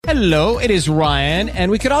Hello, it is Ryan,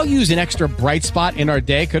 and we could all use an extra bright spot in our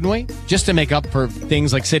day, couldn't we? Just to make up for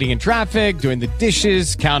things like sitting in traffic, doing the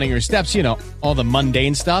dishes, counting your steps, you know, all the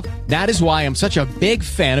mundane stuff. That is why I'm such a big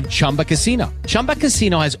fan of Chumba Casino. Chumba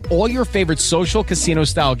Casino has all your favorite social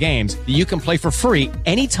casino-style games that you can play for free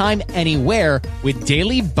anytime, anywhere with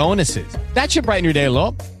daily bonuses. That should brighten your day a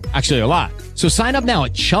little. Actually, a lot. So sign up now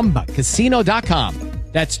at ChumbaCasino.com.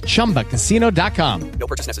 That's ChumbaCasino.com. No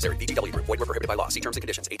purchase necessary. VGW Group. Void where prohibited by law. See terms and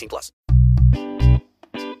conditions. 18+.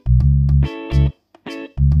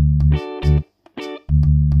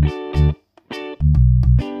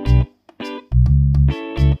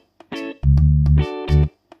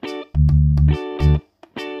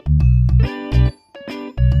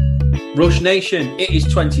 Rush Nation, it is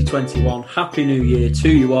 2021. Happy New Year to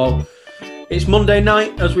you all. It's Monday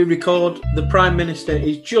night as we record. The Prime Minister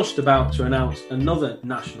is just about to announce another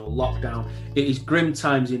national lockdown. It is grim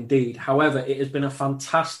times indeed. However, it has been a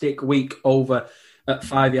fantastic week over at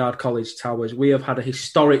 5 Yard College Towers. We have had a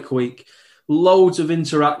historic week. Loads of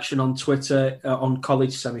interaction on Twitter on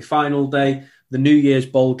college semi-final day. The New Year's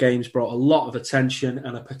bowl games brought a lot of attention,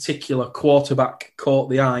 and a particular quarterback caught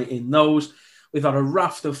the eye in those. We've had a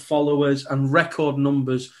raft of followers and record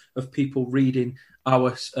numbers of people reading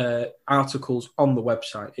our articles on the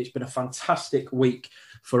website. It's been a fantastic week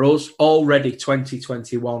for us. Already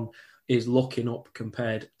 2021 is looking up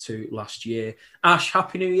compared to last year. Ash,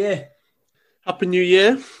 Happy New Year. Happy New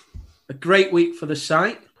Year. A great week for the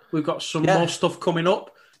site. We've got some more stuff coming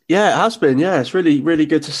up. Yeah, it has been. Yeah, it's really, really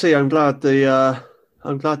good to see. I'm glad the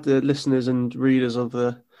listeners and readers of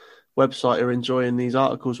the website are enjoying these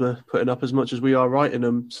articles we're putting up as much as we are writing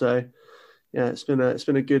them. So yeah, it's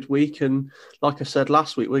been a good week, and like I said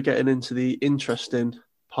last week, we're getting into the interesting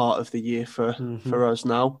part of the year for us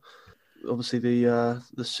now. Obviously, the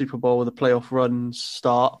Super Bowl or the playoff runs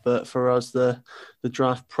start, but for us, the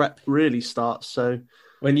draft prep really starts. So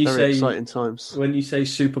when you very say exciting times. When you say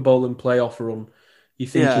Super Bowl and playoff run, you're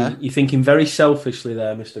thinking very selfishly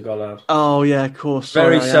there, Mr. Goddard. Oh yeah, of course.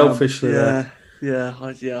 Very selfishly there.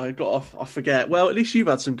 I forget. Well, at least you've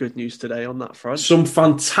had some good news today on that front. Some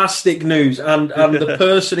fantastic news, and the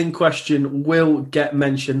person in question will get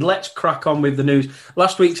mentioned. Let's crack on with the news.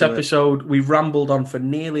 Last week's episode, we rambled on for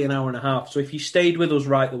nearly an hour and a half, so if you stayed with us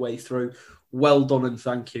right the way through, well done and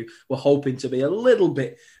thank you. We're hoping to be a little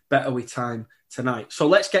bit better with time tonight. So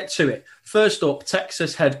let's get to it. First up,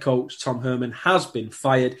 Texas head coach Tom Herman has been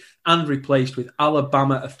fired and replaced with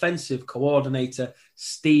Alabama offensive coordinator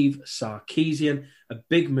Steve Sarkisian. A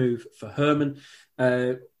big move for Herman.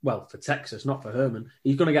 For Texas, not for Herman.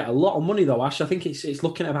 He's going to get a lot of money though, Ash. I think it's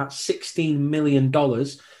looking at about $16 million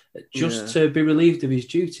just to be relieved of his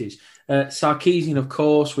duties. Sarkisian, of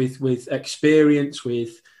course, with experience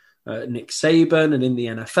with Nick Saban and in the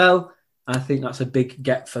NFL. I think that's a big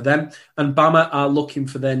get for them. And Bama are looking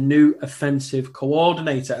for their new offensive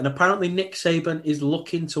coordinator. And apparently Nick Saban is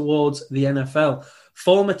looking towards the NFL.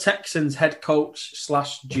 Former Texans head coach /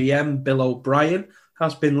 GM Bill O'Brien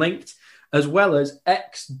has been linked, as well as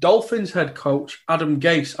ex-Dolphins head coach Adam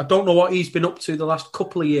Gase. I don't know what he's been up to the last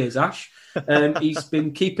couple of years, Ash. He's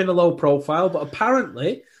been keeping a low profile, but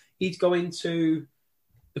apparently he's going to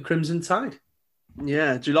the Crimson Tide.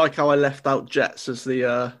 Yeah, do you like how I left out Jets as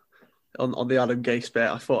the... On the Adam Gase bit,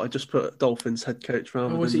 I thought I'd just put Dolphins head coach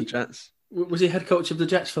rather than the Jets. Was he head coach of the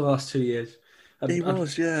Jets for the last 2 years?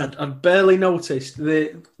 I'd barely noticed.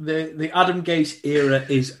 The Adam Gase era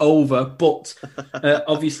is over, but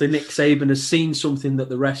obviously Nick Saban has seen something that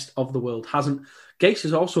the rest of the world hasn't. Gase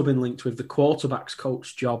has also been linked with the quarterback's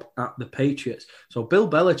coach job at the Patriots. So Bill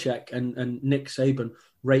Belichick and Nick Saban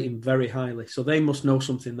rate him very highly. So they must know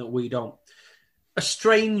something that we don't. A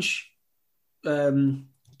strange...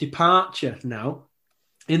 departure now.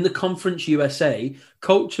 In the Conference USA,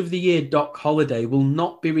 Coach of the Year Doc Holliday will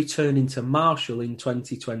not be returning to Marshall in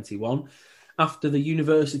 2021 after the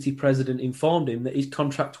university president informed him that his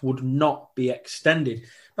contract would not be extended.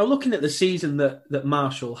 Now, looking at the season that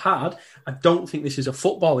Marshall had, I don't think this is a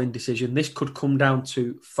footballing decision. This could come down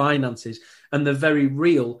to finances and the very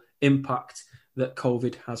real impact that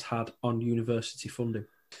COVID has had on university funding.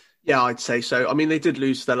 Yeah, I'd say so. I mean, they did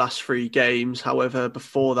lose their last 3 games. However,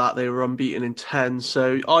 before that, they were unbeaten in 10.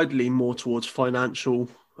 So I'd lean more towards financial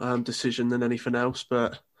decision than anything else.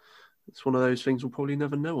 But it's one of those things we'll probably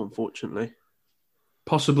never know, unfortunately.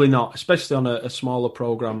 Possibly not, especially on a smaller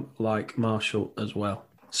program like Marshall as well.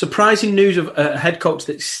 Surprising news of a head coach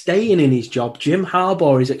that's staying in his job. Jim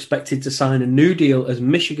Harbaugh is expected to sign a new deal as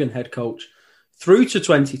Michigan head coach through to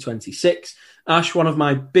 2026. Ash, one of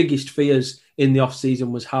my biggest fears in the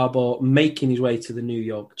offseason was Harbaugh making his way to the New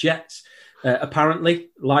York Jets. Apparently,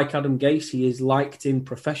 like Adam Gase, he is liked in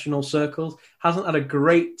professional circles. Hasn't had a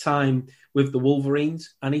great time with the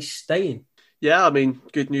Wolverines, and he's staying. Yeah, I mean,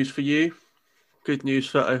 good news for you. Good news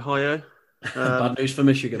for Ohio. Bad news for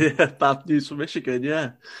Michigan. Yeah, bad news for Michigan,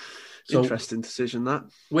 yeah. So, interesting decision, that.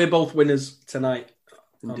 We're both winners tonight.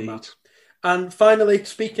 Indeed. And finally,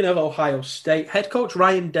 speaking of Ohio State, head coach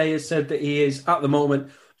Ryan Day has said that he is, at the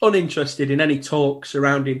moment, uninterested in any talk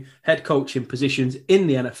surrounding head coaching positions in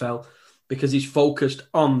the NFL because he's focused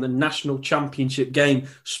on the national championship game.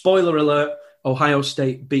 Spoiler alert, Ohio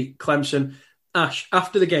State beat Clemson. Ash,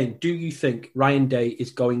 after the game, do you think Ryan Day is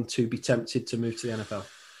going to be tempted to move to the NFL?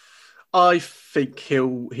 I think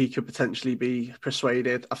he could potentially be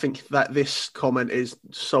persuaded. I think that this comment is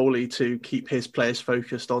solely to keep his players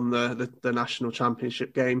focused on the national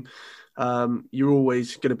championship game. You're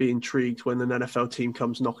always going to be intrigued when an NFL team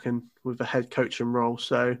comes knocking with a head coaching role.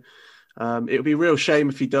 So it would be a real shame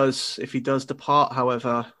if he does depart.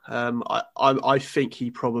 However, I think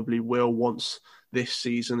he probably will once this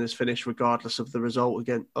season is finished, regardless of the result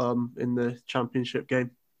again in the championship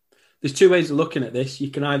game. There's two ways of looking at this. You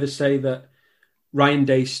can either say that Ryan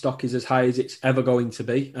Day's stock is as high as it's ever going to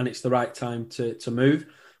be, and it's the right time to move.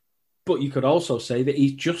 But you could also say that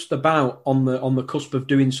he's just about on the cusp of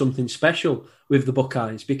doing something special with the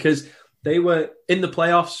Buckeyes, because they were in the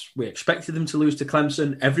playoffs. We expected them to lose to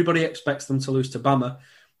Clemson. Everybody expects them to lose to Bama.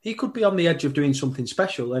 He could be on the edge of doing something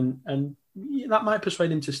special, and that might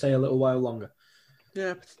persuade him to stay a little while longer.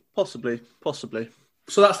 Yeah, possibly.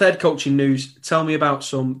 So that's the head coaching news. Tell me about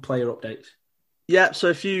some player updates. Yeah, so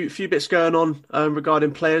a few bits going on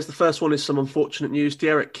regarding players. The first one is some unfortunate news.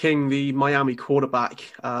 D'Eriq King, the Miami quarterback,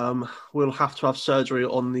 will have to have surgery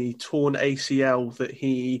on the torn ACL that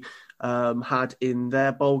he had in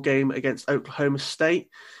their bowl game against Oklahoma State.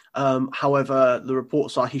 However, the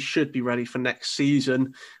reports are he should be ready for next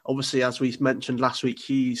season. Obviously, as we mentioned last week,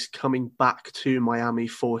 he's coming back to Miami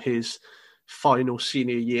for his final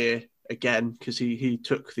senior year again, because he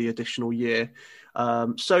took the additional year.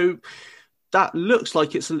 So that looks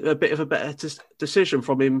like it's a bit of a better decision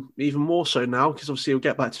from him, even more so now, because obviously he'll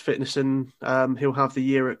get back to fitness and he'll have the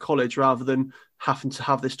year at college rather than having to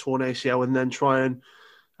have this torn ACL and then try and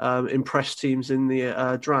impress teams in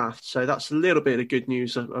the draft. So that's a little bit of good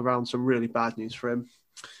news around some really bad news for him.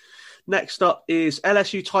 Next up is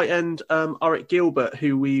LSU tight end Arik Gilbert,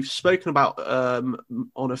 who we've spoken about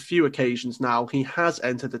on a few occasions now. He has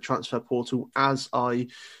entered the transfer portal, as I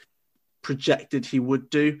projected he would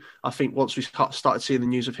do. I think once we started seeing the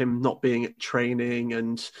news of him not being at training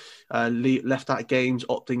and left out of games,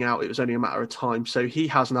 opting out, it was only a matter of time. So he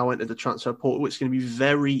has now entered the transfer portal. It's going to be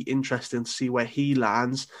very interesting to see where he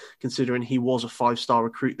lands, considering he was a 5-star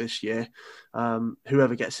recruit this year.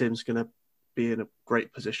 Whoever gets him is going to be in a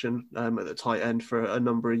great position at the tight end for a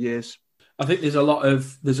number of years. I think there's a lot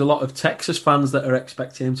of Texas fans that are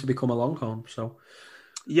expecting him to become a Longhorn. So,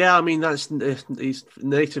 yeah, I mean he's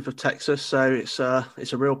native of Texas, so it's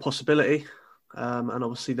a real possibility. And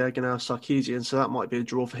obviously they're going to have Sarkisian, so that might be a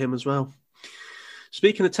draw for him as well.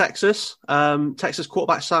 Speaking of Texas, Texas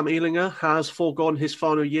quarterback Sam Ehlinger has foregone his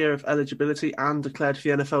final year of eligibility and declared for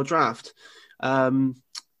the NFL draft.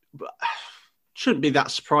 Shouldn't be that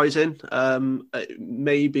surprising.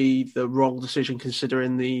 Maybe the wrong decision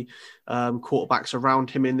considering the quarterbacks around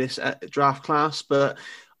him in this draft class, but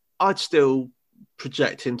I'd still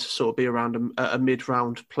project him to sort of be around a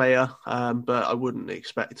mid-round player, but I wouldn't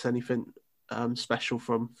expect anything special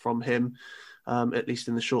from him, at least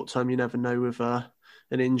in the short term. You never know with an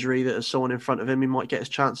injury that there's someone in front of him, he might get his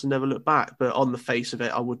chance and never look back. But on the face of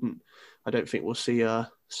it, I don't think we'll see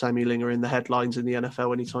Sam Ehlinger in the headlines in the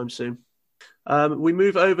NFL anytime soon. We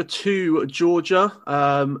move over to Georgia.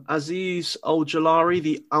 Azeez Ojulari,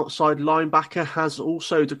 the outside linebacker, has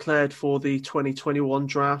also declared for the 2021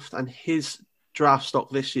 draft, and his draft stock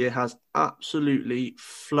this year has absolutely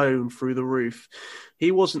flown through the roof. He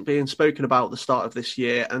wasn't being spoken about at the start of this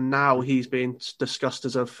year, and now he's being discussed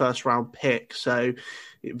as a first-round pick. So,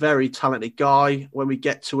 very talented guy. When we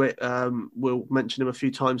get to it, we'll mention him a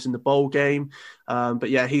few times in the bowl game. But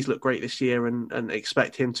yeah, he's looked great this year, and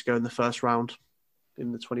expect him to go in the first round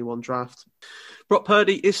in the 21 draft. Brock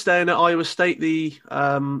Purdy is staying at Iowa State.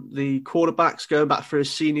 The quarterback's going back for his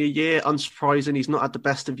senior year. Unsurprising, he's not had the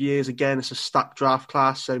best of years. Again, it's a stacked draft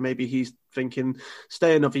class, so maybe he's thinking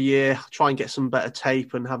stay another year, try and get some better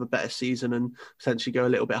tape and have a better season and potentially go a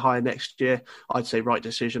little bit higher next year. I'd say right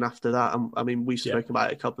decision after that. I mean, we've spoken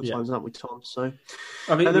about it a couple of times, haven't we, Tom? So,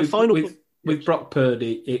 I mean, and then with Brock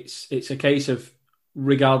Purdy, it's a case of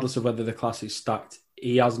regardless of whether the class is stacked,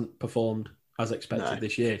 he hasn't performed as expected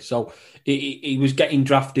this year. So he was getting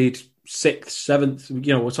drafted 6th,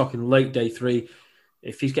 7th, we're talking late day 3,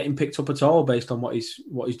 if he's getting picked up at all based on what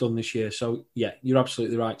he's done this year. So, yeah, you're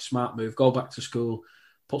absolutely right. Smart move. Go back to school,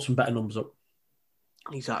 put some better numbers up.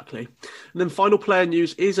 Exactly. And then final player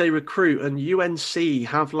news is a recruit, and UNC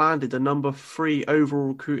have landed the number 3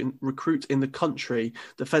 overall recruit in the country,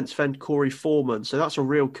 defence end Corey Foreman. So that's a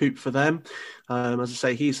real coup for them. As I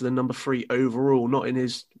say, he's the number 3 overall, not in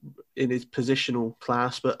his positional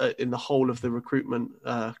class, but in the whole of the recruitment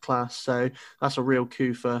class. So that's a real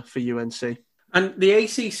coup for UNC. And the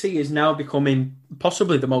ACC is now becoming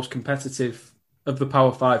possibly the most competitive of the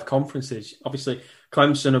Power 5 conferences. Obviously,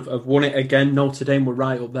 Clemson have won it again. Notre Dame were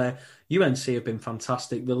right up there. UNC have been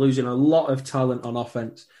fantastic. They're losing a lot of talent on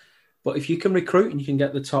offense. But if you can recruit and you can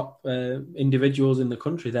get the top individuals in the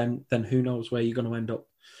country, then who knows where you're going to end up.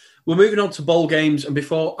 We're moving on to bowl games. And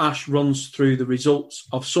before Ash runs through the results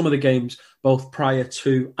of some of the games, both prior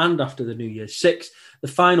to and after the New Year's Six, the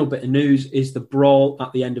final bit of news is the brawl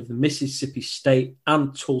at the end of the Mississippi State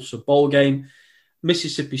and Tulsa bowl game.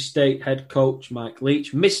 Mississippi State head coach Mike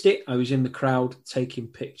Leach missed it. I was in the crowd taking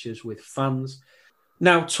pictures with fans.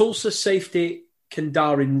 Now, Tulsa safety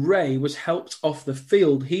Kendarin Ray was helped off the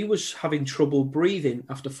field. He was having trouble breathing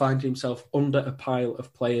after finding himself under a pile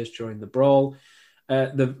of players during the brawl.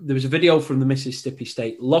 There was a video from the Mississippi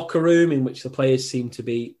State locker room in which the players seemed to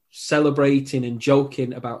be celebrating and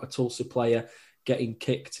joking about a Tulsa player getting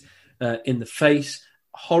kicked in the face.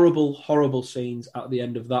 Horrible, horrible scenes at the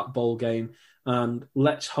end of that bowl game. And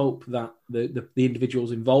let's hope that the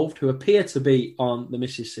individuals involved, who appear to be on the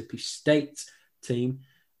Mississippi State team,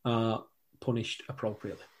 are punished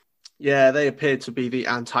appropriately. Yeah, they appear to be the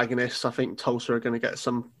antagonists. I think Tulsa are going to get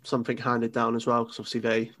something handed down as well, because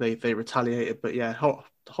obviously they retaliated. But yeah,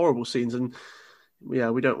 horrible scenes, and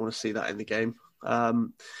yeah, we don't want to see that in the game.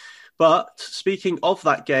 But speaking of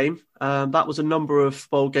that game, that was a number of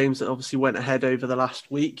bowl games that obviously went ahead over the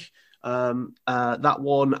last week. That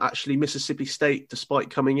one, actually, Mississippi State, despite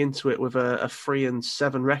coming into it with a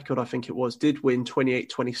 3-7 record, I think it was, did win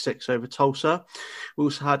 28-26 over Tulsa. We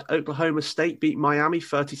also had Oklahoma State beat Miami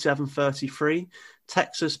 37-33.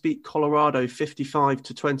 Texas beat Colorado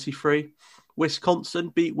 55-23. Wisconsin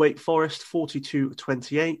beat Wake Forest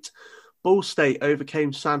 42-28. Ball State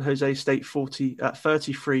overcame San Jose State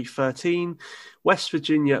 33-13. West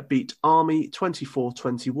Virginia beat Army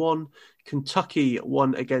 24-21. Kentucky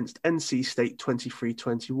won against NC State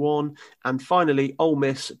 23-21. And finally, Ole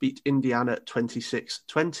Miss beat Indiana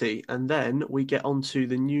 26-20. And then we get on to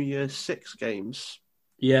the New Year's Six games.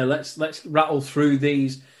 Yeah, let's rattle through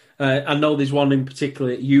these. I know there's one in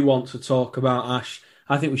particular that you want to talk about, Ash.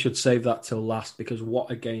 I think we should save that till last, because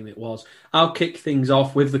what a game it was. I'll kick things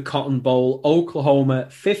off with the Cotton Bowl. Oklahoma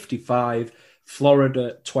 55,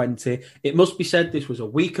 Florida 20. It must be said this was a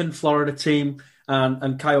weakened Florida team,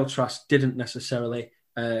 and Kyle Trask didn't necessarily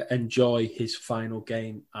enjoy his final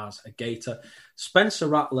game as a Gator. Spencer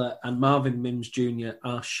Rattler and Marvin Mims Jr.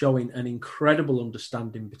 are showing an incredible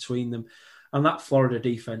understanding between them. And that Florida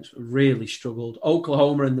defense really struggled.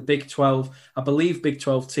 Oklahoma in the Big 12, I believe Big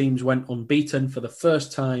 12 teams went unbeaten for the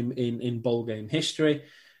first time in bowl game history.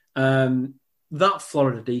 That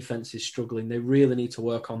Florida defense is struggling. They really need to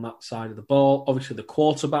work on that side of the ball. Obviously, the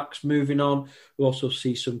quarterback's moving on. We also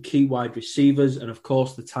see some key wide receivers and, of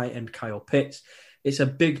course, the tight end Kyle Pitts. It's a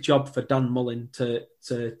big job for Dan Mullen to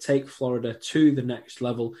take Florida to the next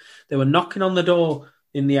level. They were knocking on the door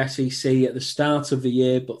in the SEC at the start of the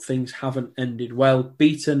year, but things haven't ended well.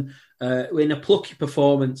 Beaten in a plucky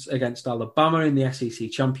performance against Alabama in the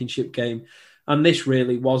SEC championship game, and this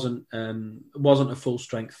really wasn't a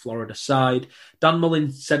full-strength Florida side. Dan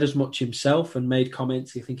Mullen said as much himself and made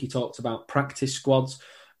comments. I think he talked about practice squads.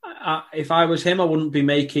 If I was him, I wouldn't be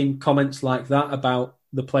making comments like that about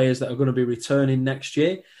the players that are going to be returning next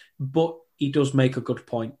year, but he does make a good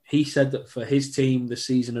point. He said that for his team, the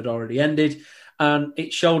season had already ended, and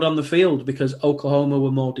it showed on the field because Oklahoma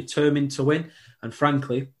were more determined to win and,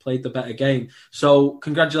 frankly, played the better game. So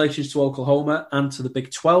congratulations to Oklahoma and to the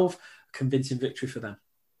Big 12. Convincing victory for them.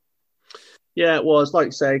 Yeah, it was. Like I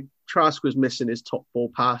say, Trask was missing his top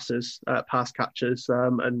ball pass catchers,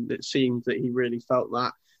 and it seemed that he really felt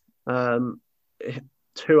that.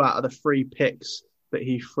 2 out of the 3 picks that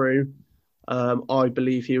he threw, I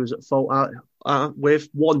believe he was at fault with.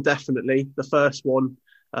 One, definitely. The first one,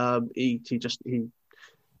 he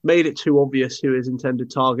made it too obvious who his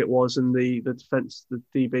intended target was, and the defense, the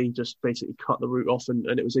DB, just basically cut the route off,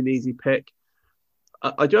 and it was an easy pick.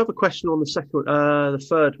 I do have a question on the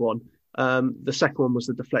third one. The second one was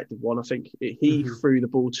the deflected one. I think he threw the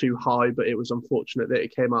ball too high, but it was unfortunate that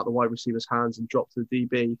it came out the wide receiver's hands and dropped to the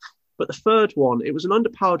DB. But the third one, it was an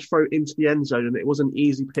underpowered throw into the end zone, and it was an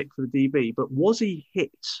easy pick for the DB. But was he hit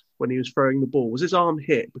when he was throwing the ball? Was his arm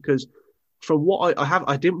hit? Because from what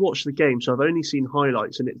I didn't watch the game, so I've only seen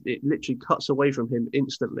highlights, and it literally cuts away from him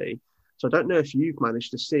instantly. So I don't know if you've managed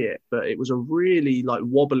to see it, but it was a really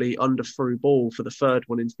wobbly underthrow ball for the third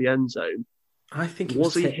one into the end zone. I think it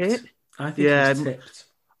was he tipped. hit? I think it was tipped.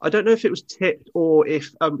 I don't know if it was tipped or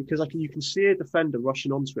if because you can see a defender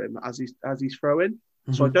rushing onto him as he's throwing.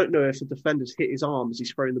 Mm-hmm. So I don't know if the defender's hit his arm as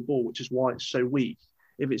he's throwing the ball, which is why it's so weak.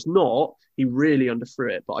 If it's not, he really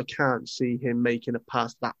underthrew it, but I can't see him making a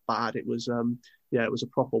pass that bad. It was it was a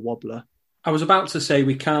proper wobbler. I was about to say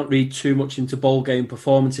we can't read too much into bowl game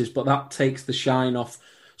performances, but that takes the shine off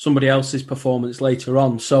somebody else's performance later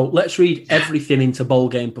on. So let's read everything into bowl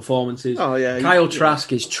game performances. Oh, yeah. Kyle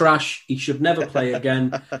Trask is trash. He should never play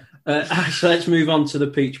again. So let's move on to the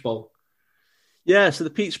Peach Bowl. Yeah, so the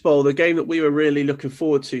Peach Bowl, the game that we were really looking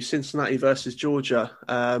forward to, Cincinnati versus Georgia.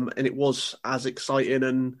 And it was as exciting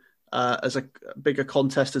and as a bigger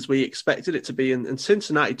contest as we expected it to be. And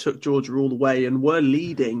Cincinnati took Georgia all the way and were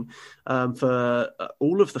leading for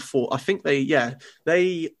all of the four. I think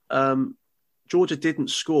Georgia didn't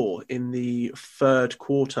score in the third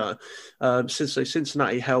quarter.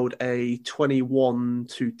 Cincinnati held a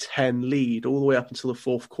 21-10 lead all the way up until the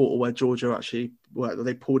fourth quarter, where Georgia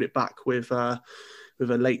they pulled it back with a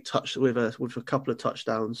late touch, with a couple of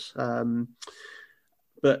touchdowns.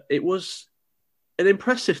 But it was an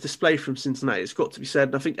impressive display from Cincinnati, it's got to be said.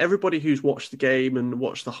 And I think everybody who's watched the game and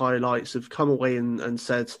watched the highlights have come away and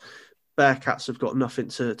said Bearcats have got nothing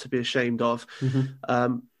to be ashamed of.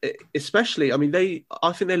 Mm-hmm. Especially, I think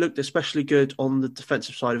they looked especially good on the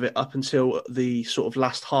defensive side of it up until the sort of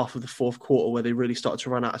last half of the fourth quarter, where they really started to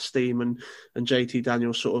run out of steam, and JT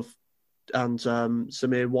Daniels and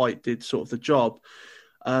Zamir White did sort of the job.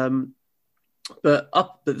 But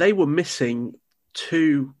they were missing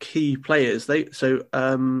two key players. They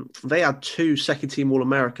had two second-team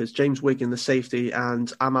All-Americas, James Wiggin, the safety,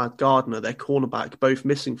 and Ahmad Gardner, their cornerback, both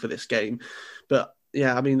missing for this game. But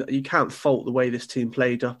yeah, you can't fault the way this team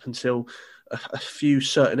played up until a few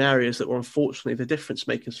certain areas that were unfortunately the difference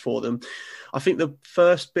makers for them. I think the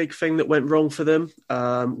first big thing that went wrong for them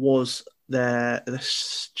was the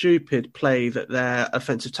stupid play that their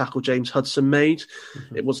offensive tackle James Hudson made.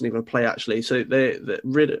 Mm-hmm. It wasn't even a play, actually. So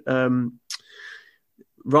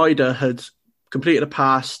Ryder had completed a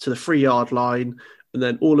pass to the 3-yard line, and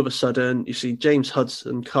then all of a sudden you see James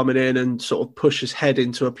Hudson coming in and sort of push his head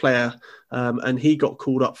into a player, and he got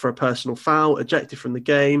called up for a personal foul, ejected from the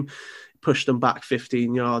game, pushed them back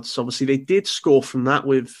 15 yards. So obviously they did score from that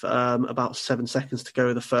with about 7 seconds to go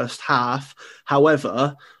in the first half.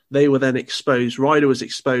 However, they were then exposed. Ryder was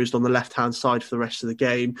exposed on the left-hand side for the rest of the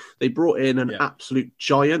game. They brought in an absolute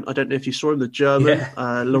giant. I don't know if you saw him, the German,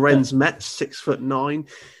 Lorenz Metz, 6'9".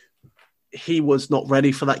 He was not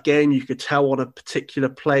ready for that game. You could tell on a particular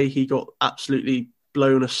play he got absolutely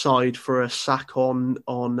blown aside for a sack on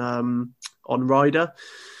Ryder.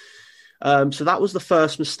 So that was the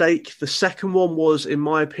first mistake. The second one was, in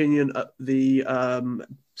my opinion, the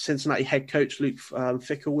Cincinnati head coach Luke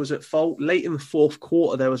Fickell was at fault. Late in the fourth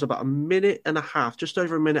quarter, there was about a minute and a half, just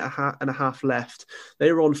over a minute and a half left.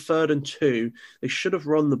 They were on 3rd and 2. They should have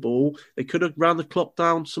run the ball. They could have round the clock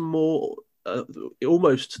down some more,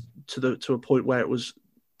 almost to a point where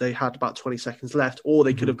they had about 20 seconds left, or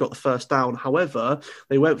they could have got the first down. However,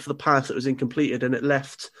 they went for the pass that was incompleted, and it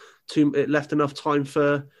left enough time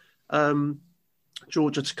for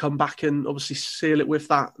Georgia to come back and obviously seal it with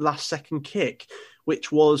that last second kick,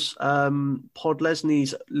 which was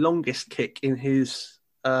Podlesny's longest kick in his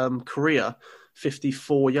career,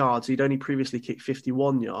 54 yards. He'd only previously kicked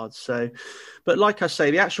 51 yards. So, but like I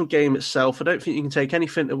say, the actual game itself, I don't think you can take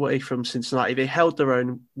anything away from Cincinnati. They held their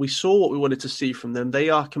own. We saw what we wanted to see from them.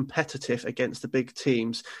 They are competitive against the big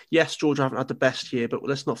teams. Yes, Georgia haven't had the best year, but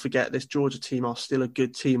let's not forget this Georgia team are still a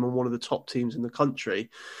good team and one of the top teams in the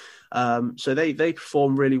country. So they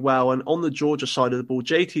perform really well. And on the Georgia side of the ball,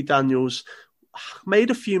 JT Daniels made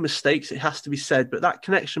a few mistakes, it has to be said, but that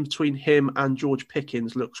connection between him and George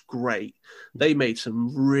Pickens looks great. They made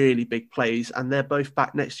some really big plays, and they're both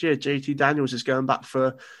back next year. JT Daniels is going back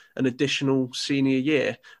for an additional senior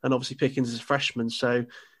year, and obviously Pickens is a freshman, so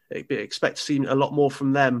expect to see a lot more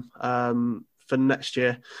from them for next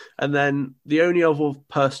year. And then the only other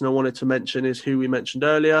person I wanted to mention is who we mentioned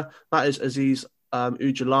earlier. That is Azeez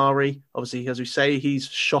Ujulari. Obviously, as we say, he's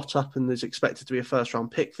shot up and is expected to be a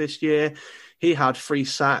first-round pick this year. He had 3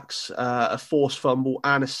 sacks, a forced fumble,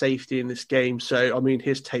 and a safety in this game. So,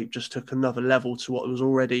 his tape just took another level to what was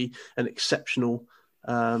already an exceptional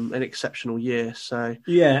an exceptional year. So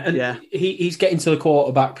he's getting to the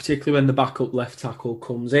quarterback, particularly when the backup left tackle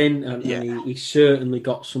comes in, and he certainly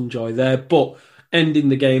got some joy there. But ending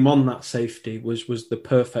the game on that safety was the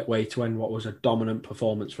perfect way to end what was a dominant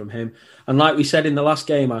performance from him. And like we said in the last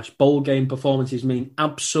game, Ash, bowl game performances mean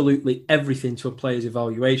absolutely everything to a player's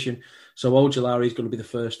evaluation. So Ojulari is going to be the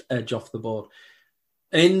first edge off the board.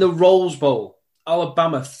 In the Rose Bowl,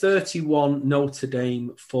 Alabama 31, Notre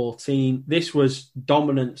Dame 14. This was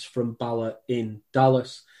dominance from Ballard in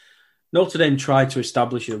Dallas. Notre Dame tried to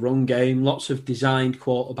establish a run game, lots of designed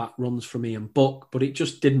quarterback runs from Ian Book, but it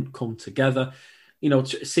just didn't come together.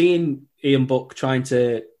 Seeing Ian Book trying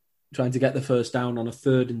to get the first down on a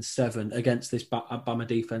 3rd and 7 against this Alabama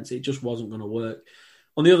defense, it just wasn't going to work.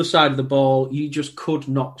 On the other side of the ball, you just could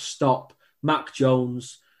not stop Mac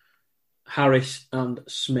Jones, Harris and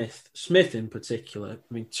Smith. Smith in particular,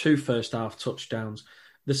 2 first-half touchdowns,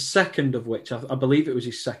 the second of which, I believe it was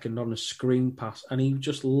his second on a screen pass, and he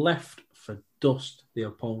just left for dust the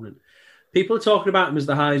opponent. People are talking about him as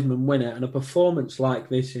the Heisman winner, and a performance like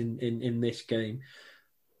this in this game,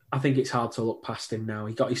 I think it's hard to look past him now.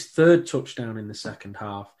 He got his 3rd touchdown in the second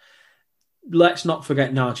half. Let's not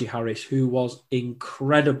forget Najee Harris, who was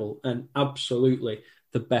incredible and absolutely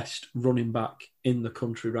the best running back in the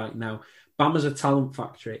country right now. Bama's a talent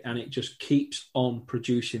factory, and it just keeps on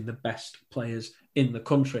producing the best players in the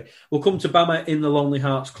country. We'll come to Bama in the Lonely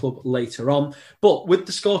Hearts Club later on. But with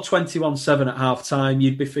the score 21-7 at half-time,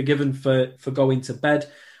 you'd be forgiven for going to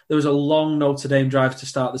bed. There was a long Notre Dame drive to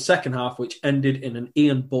start the second half, which ended in an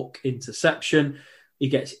Ian Book interception. He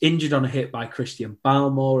gets injured on a hit by Christian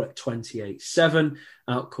Balmore at 28-7.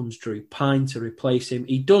 Out comes Drew Pine to replace him.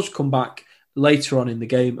 He does come back later on in the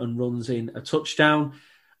game and runs in a touchdown.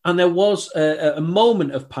 And there was a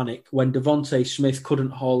moment of panic when Devontae Smith couldn't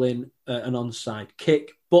haul in an onside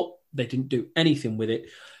kick, but they didn't do anything with it.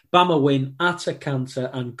 Bama win at a canter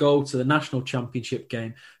and go to the national championship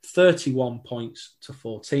game,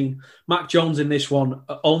 31-14. Mac Jones in this one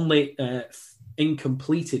only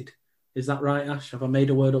incompleted. Is that right, Ash? Have I made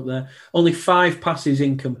a word up there? Only 5 passes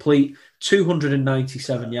incomplete,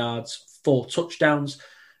 297 yards, 4 touchdowns.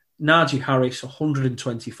 Najee Harris,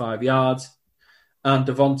 125 yards. And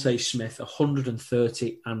Devontae Smith,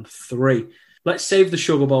 130-3. Let's save the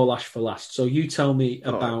Sugar Bowl, Ash, for last. So you tell me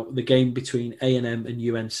about the game between A&M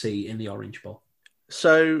and UNC in the Orange Bowl.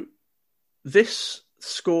 So this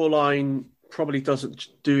scoreline probably doesn't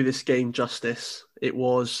do this game justice. It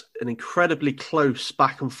was an incredibly close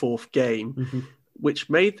back and forth game, which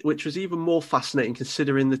was even more fascinating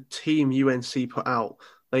considering the team UNC put out.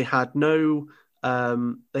 They had both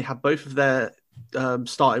of their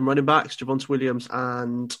starting running backs, Javonte Williams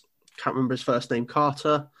and can't remember his first name,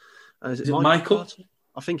 Carter. Is it Michael? Carter?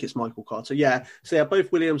 I think it's Michael Carter. Yeah. So they had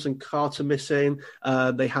both Williams and Carter missing.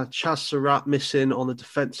 They had Chaz Surratt missing on the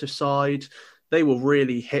defensive side. They were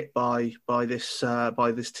really hit by this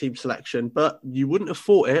team selection, but you wouldn't have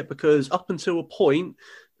thought it because up until a point,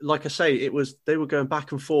 like I say, they were going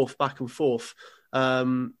back and forth, literally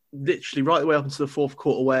right the way up into the fourth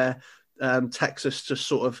quarter where Texas just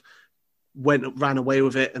sort of ran away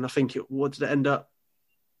with it, and I think what did it end up?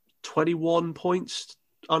 21 points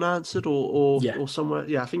unanswered, or somewhere.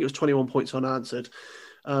 Yeah, I think it was 21 points unanswered.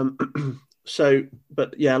 So,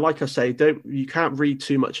 but yeah, like I say, you can't read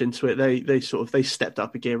too much into it. They stepped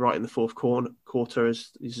up a gear right in the fourth quarter as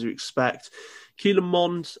you expect. Keelan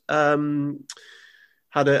Mond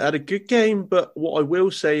had a good game, but what I will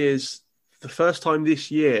say is the first time this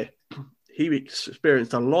year he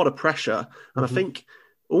experienced a lot of pressure, and I think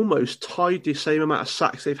almost tied the same amount of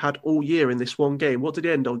sacks they've had all year in this one game. What did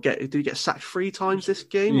he end on? Did he get sacked 3 times this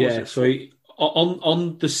game? Yeah, so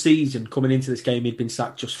on the season, coming into this game, he'd been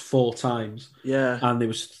sacked just 4 times. Yeah. And there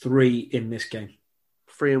was 3 in this game.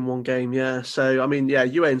 3 in one game, yeah. So, I mean, yeah,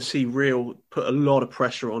 UNC put a lot of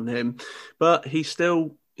pressure on him. But he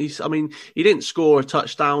didn't score a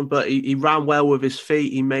touchdown, but he ran well with his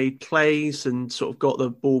feet. He made plays and sort of got the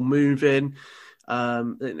ball moving.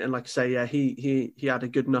 And like I say, yeah, he had a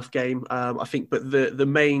good enough game, I think. But the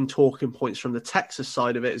main talking points from the Texas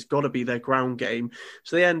side of it has got to be their ground game.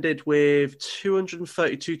 So they ended with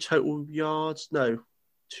 232 total yards. No,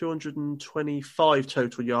 225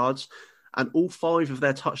 total yards. And all 5 of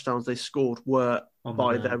their touchdowns they scored were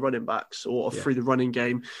by their running backs or through the running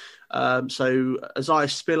game. So Isaiah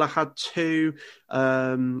Spiller had 2,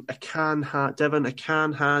 Devin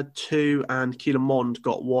Akan had 2, and Keelan Mond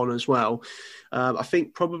got 1 as well. I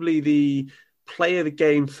think probably the play of the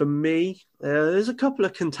game for me, there's a couple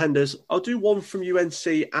of contenders. I'll do one from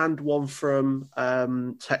UNC and one from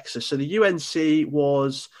Texas. So the UNC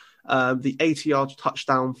was The 80-yard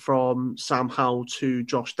touchdown from Sam Howell to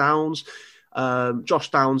Josh Downs.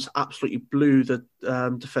 Josh Downs absolutely blew the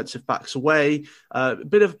defensive backs away. A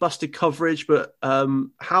bit of busted coverage, but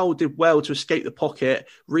Howell did well to escape the pocket,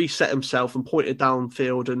 reset himself and pointed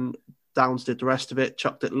downfield, and Downs did the rest of it,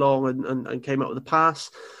 chucked it long and came up with a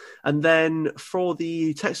pass. And then for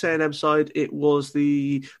the Texas A&M side, it was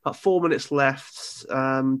about 4 minutes left.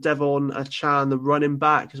 Devon Achan, the running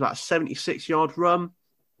back, is about a 76-yard run.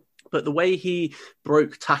 But the way he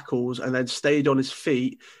broke tackles and then stayed on his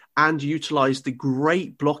feet and utilised the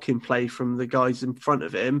great blocking play from the guys in front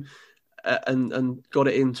of him and got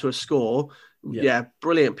it into a score. Yeah,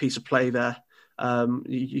 brilliant piece of play there.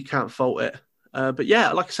 You can't fault it. But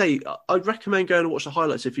yeah, like I say, I'd recommend going and watch the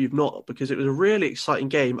highlights if you've not, because it was a really exciting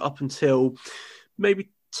game up until maybe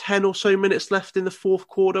 10 or so minutes left in the fourth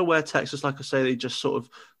quarter, where Texas, like I say, they just sort of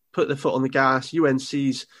put their foot on the gas.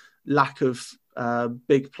 UNC's lack of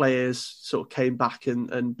big players sort of came back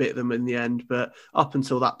and bit them in the end. But up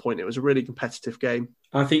until that point, it was a really competitive game.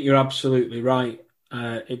 I think you're absolutely right,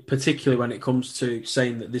 particularly when it comes to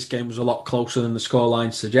saying that this game was a lot closer than the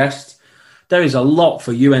scoreline suggests. There is a lot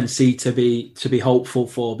for UNC to be hopeful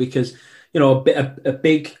for, because a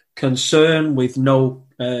big concern with no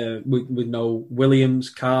Williams,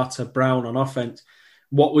 Carter, Brown on offense.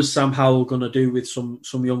 What was Sam Howell going to do with some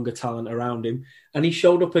younger talent around him? And he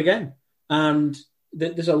showed up again. And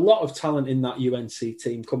there's a lot of talent in that UNC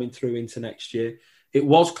team coming through into next year. It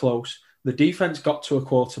was close. The defense got to a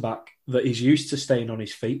quarterback that is used to staying on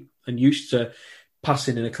his feet and used to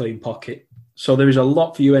passing in a clean pocket. So there is a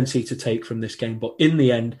lot for UNC to take from this game. But in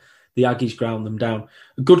the end, the Aggies ground them down.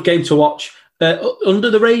 A good game to watch.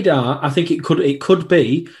 Under the radar, I think it could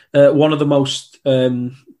be one of the most,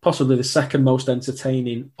 possibly the second most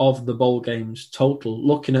entertaining of the bowl games total.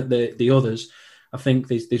 Looking at the others, I think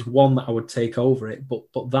there's one that I would take over it, but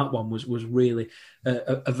that one was really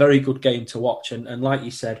a very good game to watch. And like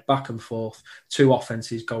you said, back and forth, two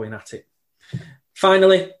offenses going at it.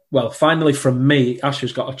 Finally from me,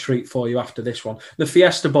 Asher's got a treat for you after this one. The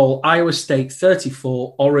Fiesta Bowl, Iowa State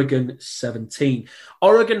 34, Oregon 17.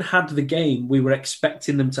 Oregon had the game we were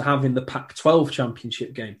expecting them to have in the Pac-12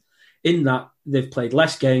 championship game. In that, they've played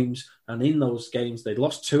less games, and in those games, they'd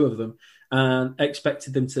lost two of them and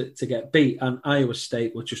expected them to get beat. And Iowa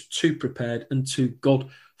State were just too prepared and too good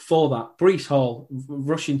for that. Breece Hall,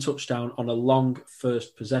 rushing touchdown on a long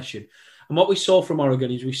first possession. And what we saw from Oregon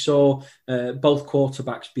is we saw both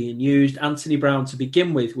quarterbacks being used. Anthony Brown, to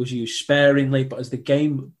begin with, was used sparingly, but as the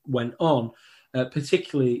game went on,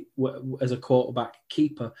 particularly as a quarterback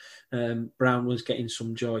keeper, Brown was getting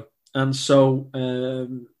some joy. And so,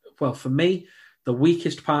 for me, the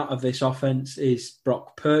weakest part of this offense is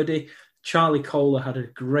Brock Purdy. Charlie Kohler had a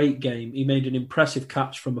great game. He made an impressive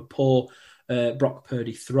catch from a poor Brock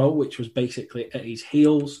Purdy throw, which was basically at his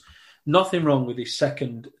heels. Nothing wrong with his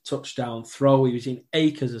second touchdown throw. He was in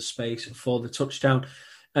acres of space for the touchdown.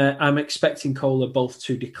 I'm expecting Kohler both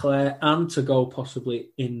to declare and to go possibly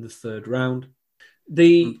in the third round.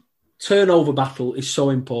 The turnover battle is so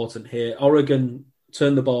important here. Oregon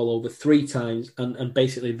turned the ball over 3 times, and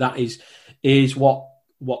basically that is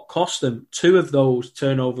what cost them. 2 of those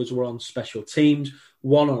turnovers were on special teams,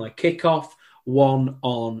 one on a kickoff, one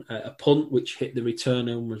on a punt, which hit the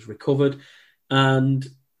returner and was recovered. And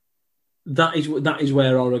that is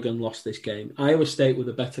where Oregon lost this game. Iowa State with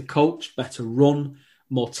a better coach, better run,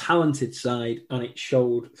 more talented side, and it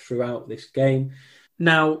showed throughout this game.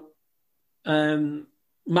 Now,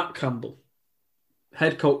 Matt Campbell,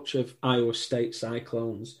 head coach of Iowa State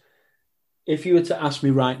Cyclones. If you were to ask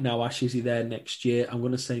me right now, Ash, is he there next year? I'm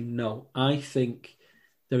going to say no. I think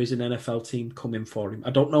there is an NFL team coming for him.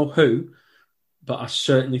 I don't know who, but I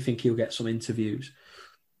certainly think he'll get some interviews.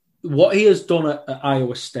 What he has done at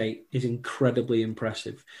Iowa State is incredibly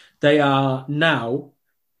impressive. They are now,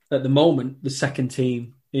 at the moment, the second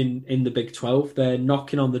team in the Big 12. They're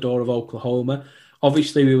knocking on the door of Oklahoma.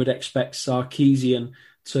 Obviously, we would expect Sarkisian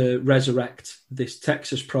to resurrect this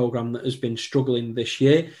Texas program that has been struggling this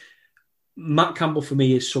year. Matt Campbell, for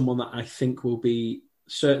me, is someone that I think will be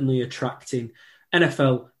certainly attracting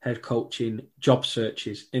NFL head coaching job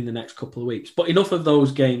searches in the next couple of weeks. But enough of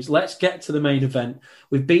those games. Let's get to the main event.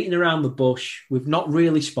 We've beaten around the bush. We've not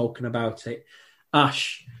really spoken about it.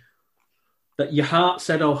 Ash, that your heart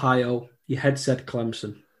said Ohio, your head said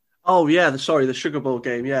Clemson. Oh, yeah, the Sugar Bowl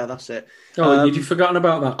game. Yeah, that's it. Oh, you'd forgotten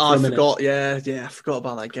about that for a minute. Forgot, yeah, I forgot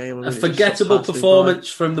about that game. A forgettable performance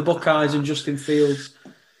from the Buckeyes and Justin Fields.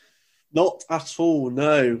 Not at all,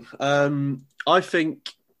 no. I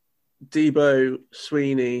think Dabo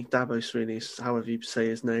Sweeney, however you say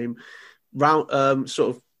his name, round it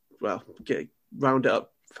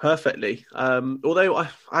up perfectly. Although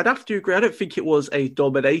I'd have to agree, I don't think it was a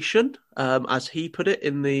domination, as he put it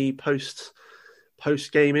in the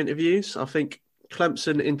post-game interviews. I think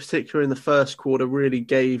Clemson, in particular, in the first quarter, really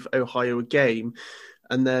gave Ohio a game,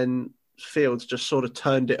 and then Fields just sort of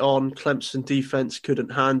turned it on. Clemson defense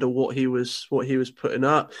couldn't handle what he was putting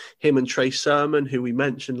up. Him and Trey Sermon, who we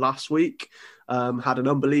mentioned last week, had an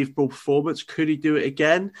unbelievable performance. Could he do it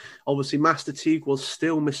again? Obviously, Master Teague was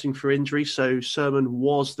still missing for injury, so Sermon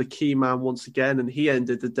was the key man once again, and he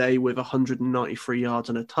ended the day with 193 yards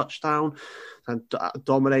and a touchdown and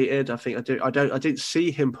dominated. I didn't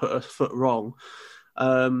see him put a foot wrong.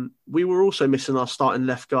 We were also missing our starting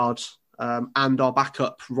left guards. And our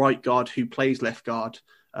backup right guard who plays left guard.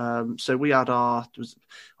 So we had our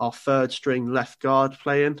third string left guard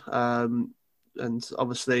playing. And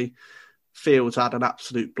obviously Fields had an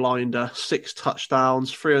absolute blinder, 6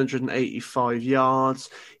 touchdowns, 385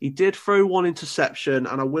 yards. He did throw 1 interception,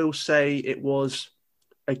 and I will say it was,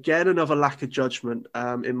 again, another lack of judgment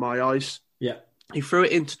in my eyes. Yeah. He threw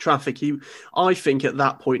it into traffic. I think at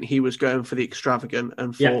that point he was going for the extravagant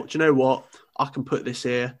and thought, do you know what? I can put this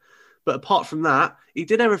here. But apart from that, he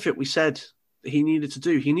did everything we said he needed to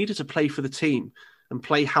do. He needed to play for the team and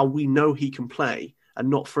play how we know he can play and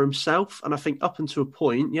not for himself. And I think up until a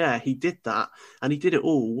point, he did that. And he did it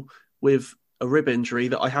all with a rib injury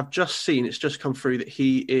that I have just seen. It's just come through that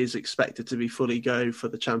he is expected to be fully go for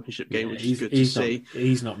the championship game, which is good to see.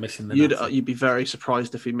 He's not missing the You'd be very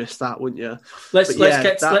surprised if he missed that, wouldn't you? Let's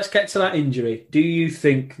get to that injury. Do you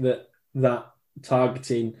think that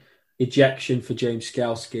targeting ejection for James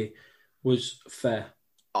Skalski was fair?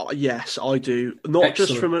 Yes, I do. Not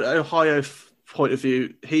just from an Ohio point of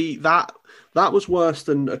view. That was worse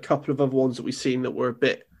than a couple of other ones that we've seen that were a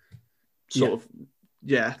bit to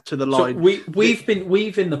the line. So we've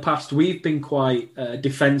in the past been quite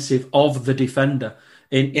defensive of the defender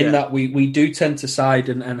in that we do tend to side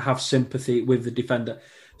and have sympathy with the defender.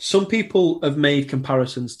 Some people have made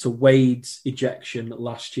comparisons to Wade's ejection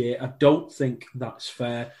last year. I don't think that's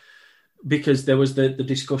fair, because there was the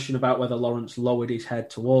discussion about whether Lawrence lowered his head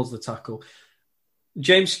towards the tackle.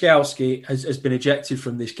 James Skalski has been ejected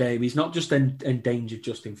from this game. He's not just endangered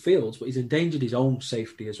Justin Fields, but he's endangered his own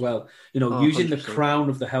safety as well. Using 100%. The crown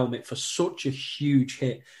of the helmet for such a huge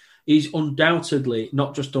hit. He's undoubtedly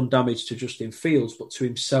not just done damage to Justin Fields, but to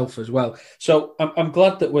himself as well. So I'm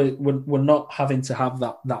glad that we're not having to have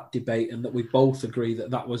that debate, and that we both agree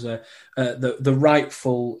that was the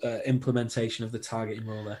rightful implementation of the targeting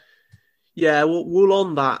rule there. Yeah, well,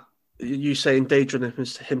 on that, you say endangering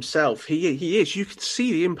himself. He is. You can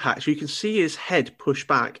see the impact. You can see his head push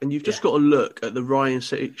back, and you've just got to look at the Ryan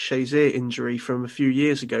Shazier injury from a few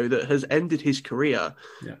years ago that has ended his career.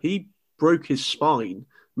 Yeah. He broke his spine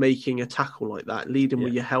making a tackle like that, leading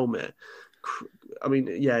with your helmet. I mean,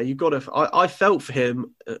 you've got to. I felt for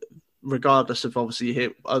him, regardless of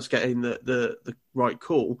obviously us getting the right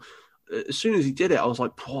call. As soon as he did it, I was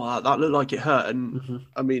like, that looked like it hurt. And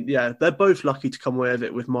I mean, they're both lucky to come away with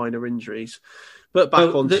it with minor injuries. But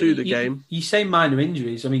back onto the game. You say minor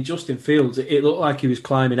injuries. I mean, Justin Fields, it looked like he was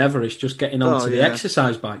climbing Everest, just getting onto the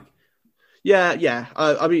exercise bike. Yeah.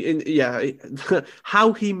 I mean,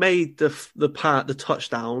 how he made the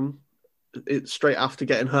touchdown straight after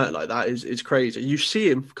getting hurt like that is crazy. You see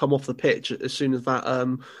him come off the pitch as soon as that.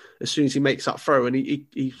 As soon as he makes that throw, and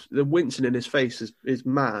he the wincing in his face is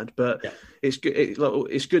mad. But it's good.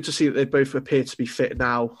 It's good to see that they both appear to be fit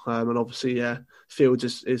now, and obviously,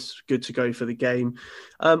 Fields is good to go for the game.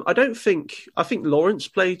 I think Lawrence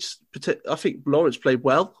played. I think Lawrence played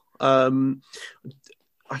well. I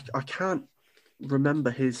can't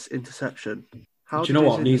remember his interception. How did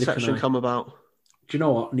his interception come about? Do you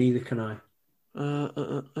know what? Neither can I.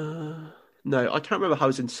 No, I can't remember how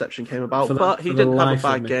his interception came about, but he didn't have a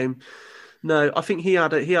bad game. No, I think he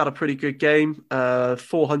had a pretty good game.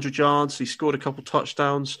 400 yards. He scored a couple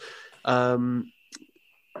touchdowns. Powell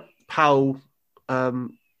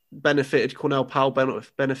benefited. Cornell Powell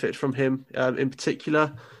benefited from him in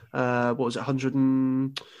particular. What was it?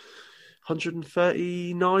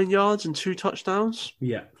 139 yards and 2 touchdowns.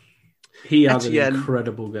 Yeah, he had an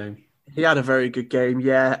incredible game. He had a very good game.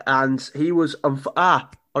 Yeah, and he was.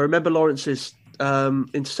 I remember Lawrence's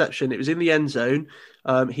interception. It was in the end zone.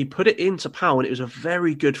 He put it into Powell, and it was a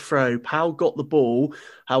very good throw. Powell got the ball.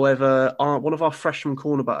 However, one of our freshman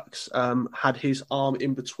cornerbacks had his arm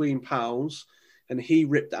in between Powell's, and he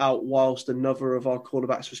ripped out whilst another of our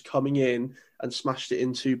cornerbacks was coming in and smashed it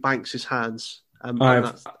into Banks' hands.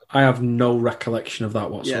 I have no recollection of that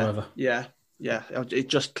whatsoever. Yeah. yeah, it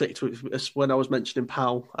just clicked when I was mentioning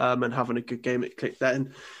Powell and having a good game. It clicked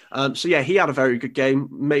then. So yeah, he had a very good game.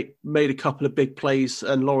 Made a couple of big plays,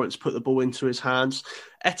 and Lawrence put the ball into his hands.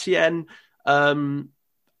 Etienne, not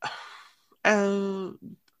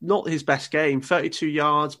his best game, 32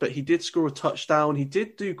 yards, but he did score a touchdown. He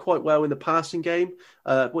did do quite well in the passing game.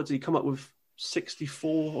 What did he come up with?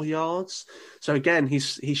 64 yards. So again,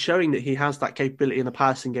 he's showing that he has that capability in the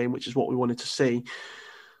passing game, which is what we wanted to see.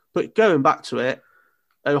 But going back to it,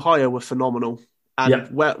 Ohio were phenomenal and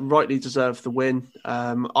rightly deserved the win.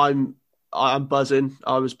 I'm buzzing.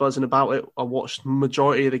 I was buzzing about it. I watched the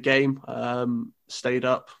majority of the game, stayed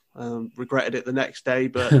up, regretted it the next day,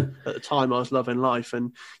 but at the time I was loving life.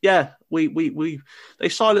 And yeah, they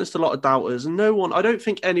silenced a lot of doubters, and I don't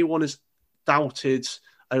think anyone has doubted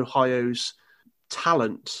Ohio's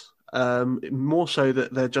talent. More so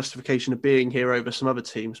that their justification of being here over some other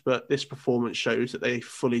teams, but this performance shows that they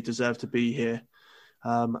fully deserve to be here.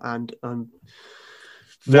 And I'm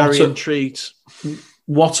very intrigued.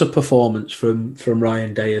 What a performance from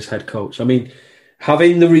Ryan Day as head coach. I mean,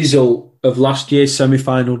 having the result of last year's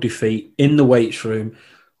semi-final defeat in the weights room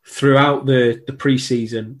throughout the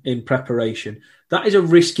pre-season in preparation, that is a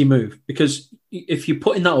risky move, because if you're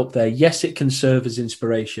putting that up there, yes, it can serve as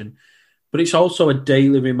inspiration, but it's also a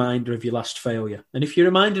daily reminder of your last failure. And if you're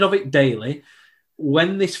reminded of it daily,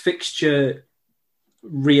 when this fixture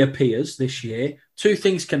reappears this year, two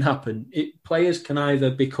things can happen. Players can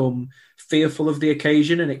either become fearful of the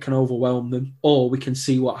occasion and it can overwhelm them, or we can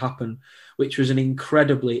see what happened, which was an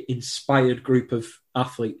incredibly inspired group of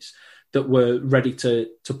athletes that were ready to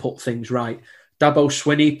put things right. Dabo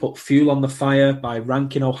Swinney put fuel on the fire by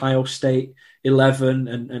ranking Ohio State 11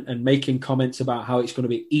 and making comments about how it's going to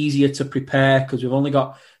be easier to prepare because we've only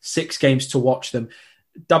got 6 games to watch them.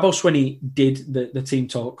 Dabo Swinney did the team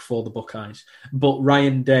talk for the Buckeyes, but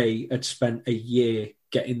Ryan Day had spent a year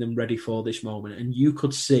getting them ready for this moment. And you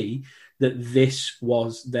could see that this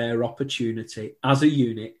was their opportunity as a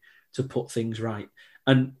unit to put things right.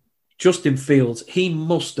 And Justin Fields, he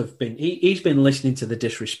must have been, he's been listening to the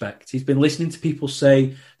disrespect. He's been listening to people say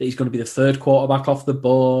that he's going to be the 3rd quarterback off the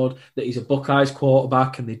board, that he's a Buckeyes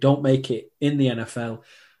quarterback and they don't make it in the NFL.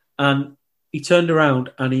 And he turned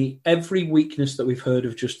around and every weakness that we've heard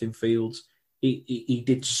of Justin Fields, he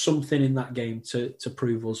did something in that game to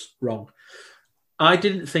prove us wrong. I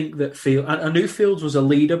didn't think that I knew Fields was a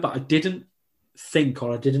leader, but I didn't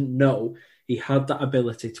know he had that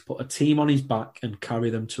ability to put a team on his back and carry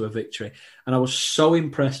them to a victory. And I was so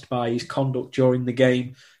impressed by his conduct during the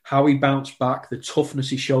game, how he bounced back, the toughness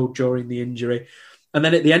he showed during the injury. And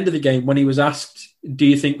then at the end of the game, when he was asked, do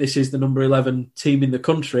you think this is the number 11 team in the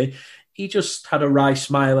country? He just had a wry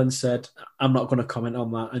smile and said, I'm not going to comment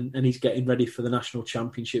on that. And he's getting ready for the national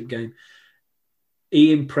championship game.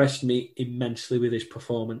 He impressed me immensely with his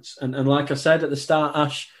performance. And like I said at the start,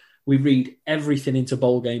 Ash, we read everything into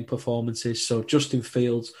bowl game performances. So Justin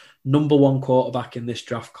Fields, number 1 quarterback in this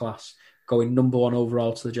draft class, going number 1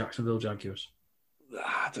 overall to the Jacksonville Jaguars.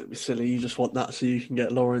 Don't be silly. You just want that so you can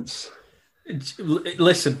get Lawrence.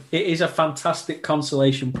 Listen, it is a fantastic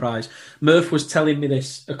consolation prize. Murph was telling me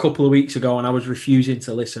this a couple of weeks ago and I was refusing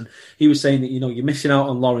to listen. He was saying that, you're missing out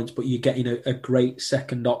on Lawrence, but you're getting a great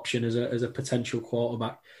second option as a potential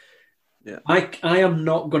quarterback. Yeah. I am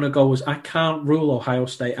not going to go I can't rule Ohio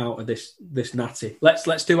State out of this natty.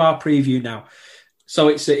 Let's do our preview now. So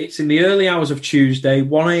it's in the early hours of Tuesday,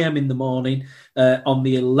 1 a.m. in the morning, on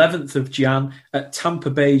the 11th of Jan at Tampa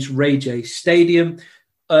Bay's Ray J Stadium.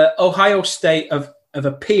 Ohio State have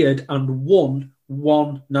appeared and won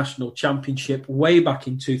one national championship way back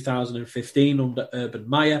in 2015 under Urban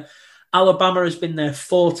Meyer. Alabama has been there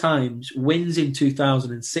 4 times, wins in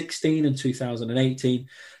 2016 and 2018,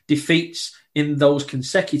 defeats in those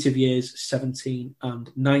consecutive years, 17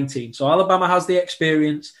 and 19. So Alabama has the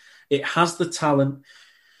experience, it has the talent.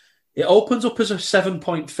 It opens up as a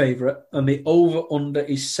 7-point favourite and the over-under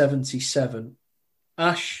is 77.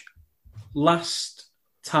 Ash, last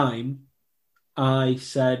time I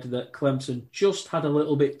said that Clemson just had a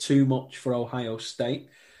little bit too much for Ohio State.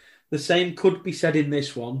 The same could be said in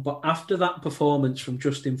this one, but after that performance from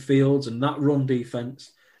Justin Fields and that run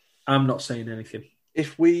defense, I'm not saying anything.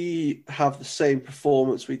 If we have the same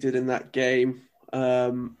performance we did in that game,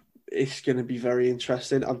 it's going to be very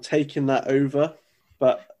interesting. I'm taking that over,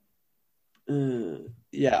 but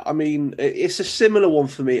yeah, I mean, it's a similar one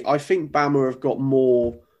for me. I think Bama have got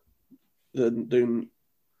more than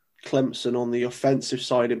Clemson on the offensive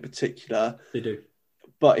side in particular. They do.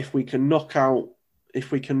 But if we can knock out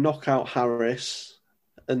Harris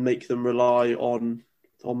and make them rely on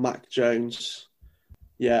Mac Jones,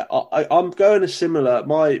 Yeah, I'm going a similar.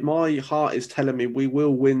 My heart is telling me we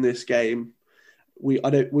will win this game.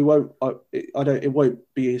 It won't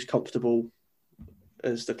be as comfortable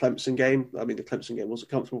as the Clemson game. I mean, the Clemson game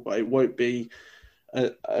wasn't comfortable, but it won't be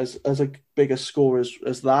as a big a score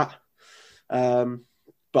as that.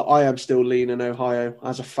 But I am still leaning Ohio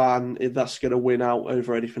as a fan. If that's going to win out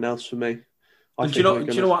over anything else for me, I think do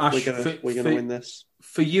you know what, Ash? we're going to win this.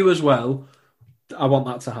 For you as well, I want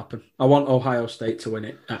that to happen. I want Ohio State to win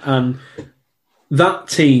it. And that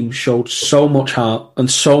team showed so much heart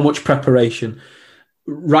and so much preparation.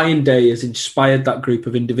 Ryan Day has inspired that group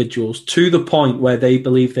of individuals to the point where they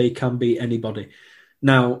believe they can beat anybody.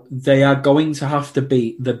 Now, they are going to have to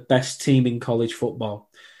beat the best team in college football.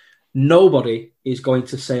 Nobody is going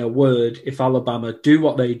to say a word if Alabama do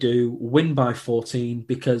what they do, win by 14,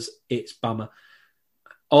 because it's Bama.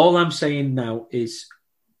 All I'm saying now is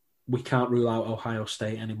we can't rule out Ohio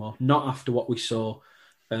State anymore. Not after what we saw,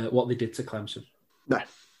 what they did to Clemson. No,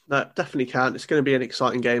 definitely can't. It's going to be an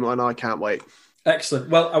exciting game, and I can't wait. Excellent.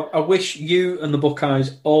 Well, I wish you and the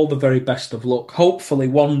Buckeyes all the very best of luck. Hopefully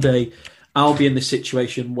one day I'll be in the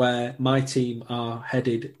situation where my team are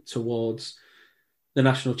headed towards the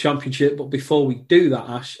national championship. But before we do that,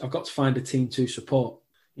 Ash, I've got to find a team to support.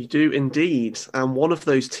 You do indeed. And one of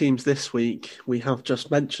those teams this week we have just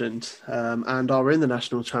mentioned and are in the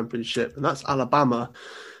national championship, and that's Alabama.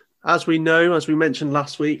 As we know, as we mentioned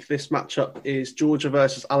last week, this matchup is Georgia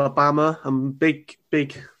versus Alabama, a big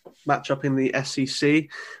matchup in the SEC,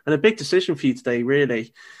 and a big decision for you today,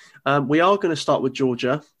 really. We are going to start with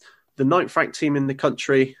Georgia, the 9th ranked team in the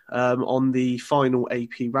country on the final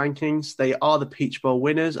AP rankings. They are the Peach Bowl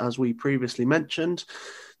winners, as we previously mentioned.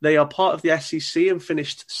 They are part of the SEC and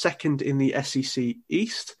finished second in the SEC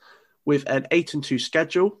East with an 8-2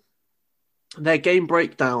 schedule. Their game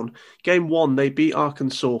breakdown: Game 1, they beat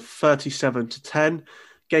Arkansas 37-10.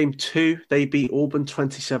 Game 2, they beat Auburn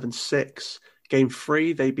 27-6. Game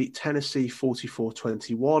 3, they beat Tennessee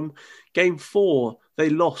 44-21. Game 4, they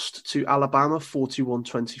lost to Alabama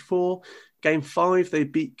 41-24. Game 5, they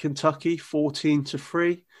beat Kentucky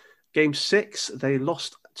 14-3. Game 6, they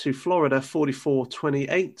lost to Florida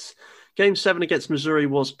 44-28. Game 7 against Missouri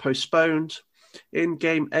was postponed. In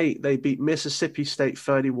Game 8, they beat Mississippi State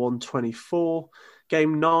 31-24.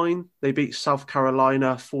 Game 9, they beat South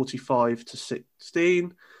Carolina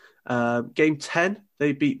 45-16. Game 10,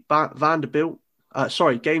 they beat Vanderbilt.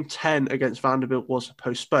 Game 10 against Vanderbilt was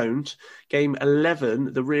postponed. Game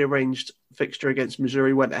 11, the rearranged fixture against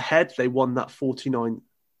Missouri went ahead. They won that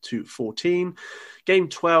 49-14. Game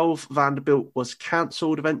 12, Vanderbilt was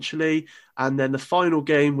cancelled eventually. And then the final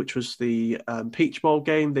game, which was the Peach Bowl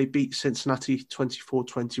game, they beat Cincinnati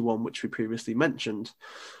 24-21, which we previously mentioned.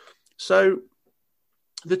 So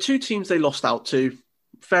the two teams they lost out to,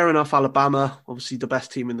 fair enough, Alabama, obviously the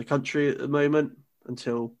best team in the country at the moment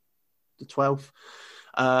until the 12th,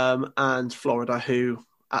 and Florida, who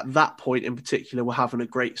at that point in particular were having a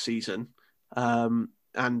great season,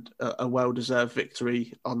 and a well-deserved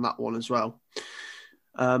victory on that one as well.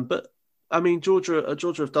 But I mean, Georgia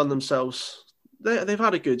have done themselves. They've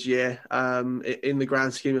had a good year in the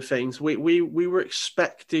grand scheme of things. We were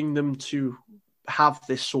expecting them to have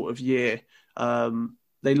this sort of year.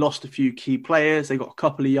 They lost a few key players. They got a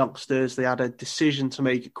couple of youngsters. They had a decision to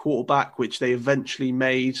make at quarterback, which they eventually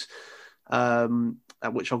made,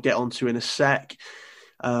 which I'll get onto in a sec.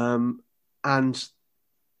 And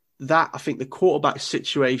that, I think the quarterback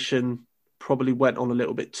situation probably went on a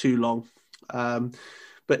little bit too long.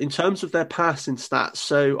 But in terms of their passing stats,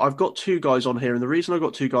 so I've got two guys on here. And the reason I've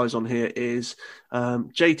got two guys on here is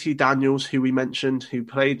JT Daniels, who we mentioned, who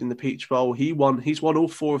played in the Peach Bowl. He's won all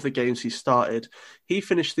 4 of the games he started. He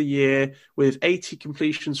finished the year with 80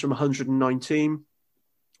 completions from 119,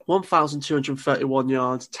 1,231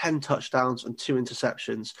 yards, 10 touchdowns, and 2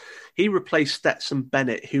 interceptions. He replaced Stetson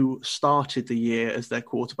Bennett, who started the year as their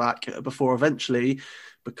quarterback before eventually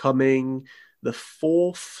becoming the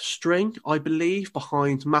 4th string, I believe,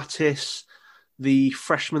 behind Mattis, the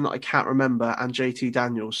freshman that I can't remember, and JT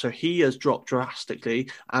Daniels. So he has dropped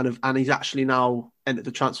drastically, and he's actually now entered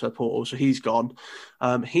the transfer portal, so he's gone.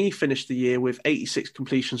 He finished the year with 86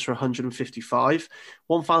 completions for 155,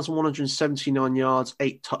 1,179 yards,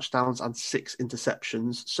 8 touchdowns, and 6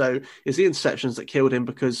 interceptions. So it's the interceptions that killed him,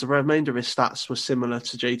 because the remainder of his stats were similar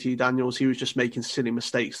to JT Daniels. He was just making silly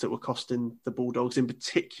mistakes that were costing the Bulldogs, in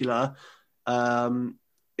particular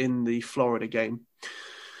in the Florida game.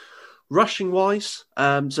 Rushing wise,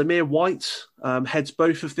 Zamir White heads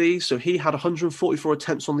both of these. So he had 144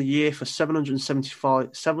 attempts on the year for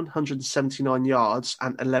 779 yards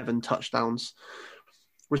and 11 touchdowns.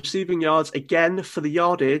 Receiving yards, again, for the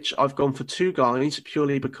yardage, I've gone for two guys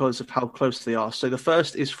purely because of how close they are. So the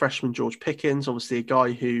first is freshman George Pickens, obviously a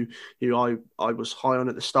guy who I was high on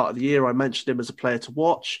at the start of the year. I mentioned him as a player to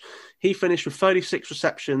watch. He finished with 36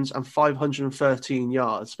 receptions and 513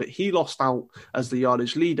 yards, but he lost out as the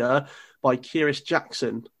yardage leader by Kyrus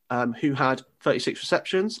Jackson, who had 36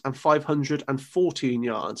 receptions and 514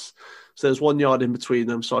 yards. So there's 1 yard in between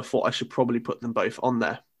them, so I thought I should probably put them both on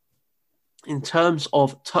there. In terms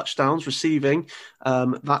of touchdowns receiving,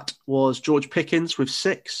 that was George Pickens with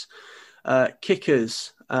 6.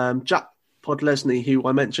 Kickers, Jack Podlesny, who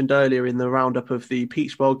I mentioned earlier in the roundup of the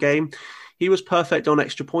Peach Bowl game, he was perfect on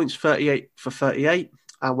extra points, 38 for 38,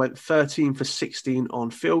 and went 13 for 16 on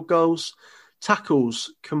field goals.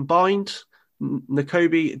 Tackles combined,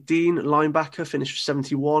 Nakobe Dean, linebacker, finished with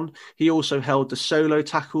 71. He also held the solo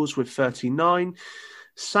tackles with 39.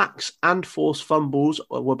 Sacks and forced fumbles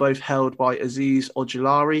were both held by Azeez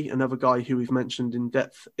Ojulari, another guy who we've mentioned in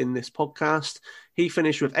depth in this podcast. He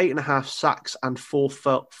finished with 8.5 sacks and 4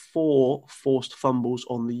 forced fumbles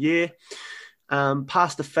on the year.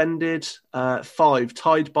 Pass defended, 5,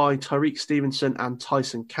 tied by Tyreek Stevenson and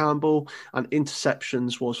Tyson Campbell, and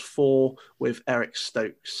interceptions was 4 with Eric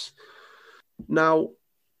Stokes. Now,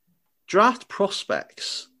 draft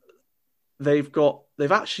prospects, they've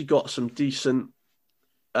actually got some decent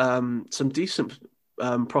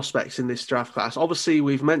prospects in this draft class. Obviously,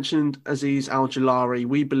 we've mentioned Azeez Ojulari.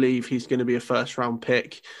 We believe he's going to be a first-round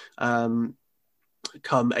pick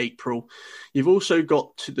come April. You've also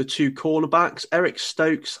got the 2 cornerbacks, Eric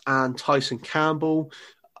Stokes and Tyson Campbell.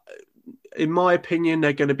 In my opinion,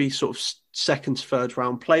 they're going to be sort of second to third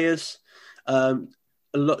round players.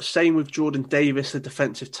 Same with Jordan Davis, the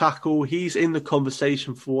defensive tackle. He's in the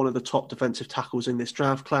conversation for one of the top defensive tackles in this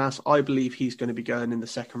draft class. I believe he's going to be going in the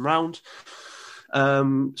second round.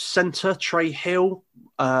 Center, Trey Hill,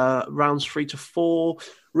 rounds 3 to 4.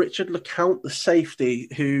 Richard LeCounte, the safety,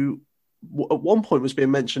 who at one point was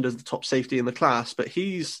being mentioned as the top safety in the class, but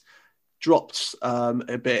he's dropped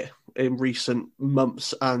a bit in recent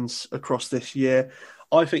months and across this year.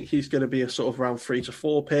 I think he's going to be a sort of round 3 to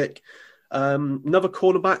 4 pick. Another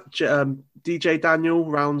cornerback, DJ Daniel,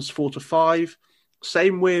 rounds 4 to 5.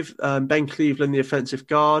 Same with Ben Cleveland, the offensive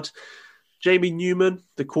guard. Jamie Newman,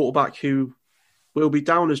 the quarterback who will be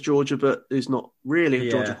down as Georgia, but is not really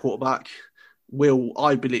a Georgia quarterback.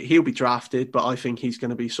 I believe he'll be drafted, but I think he's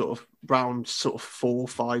going to be sort of round 4,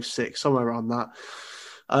 5, 6, somewhere around that.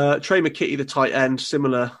 Trey McKitty, the tight end,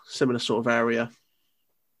 similar sort of area.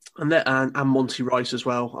 And Monty Rice as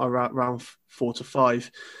well, around 4 to 5.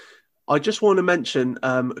 I just want to mention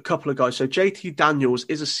a couple of guys. So JT Daniels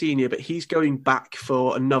is a senior, but he's going back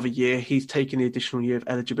for another year. He's taking the additional year of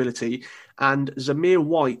eligibility. And Zamir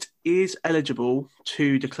White is eligible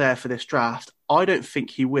to declare for this draft. I don't think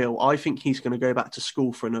he will. I think he's going to go back to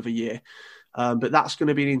school for another year. But that's going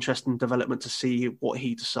to be an interesting development to see what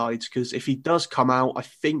he decides. Because if he does come out, I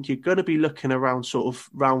think you're going to be looking around sort of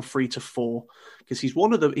round 3 to 4. Because he's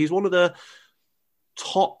one of the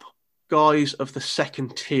top guys of the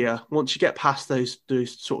second tier. Once you get past those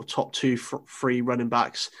sort of top 2, 3 running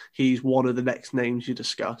backs, he's one of the next names you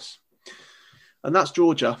discuss. And that's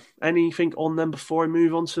Georgia. Anything on them before I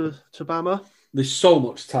move on to Bama? There's so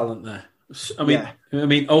much talent there. I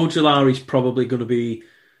mean, Ojulari's probably going to be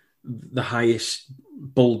the highest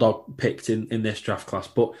Bulldog picked in this draft class,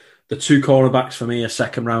 but the 2 cornerbacks for me are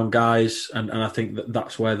second round guys, and I think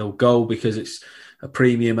that's where they'll go because it's a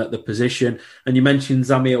premium at the position. And you mentioned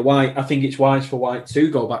Zamir White. I think it's wise for White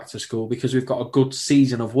to go back to school because we've got a good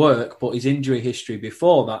season of work, but his injury history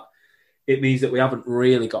before that, it means that we haven't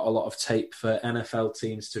really got a lot of tape for NFL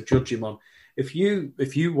teams to judge him on. If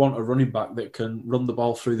you want a running back that can run the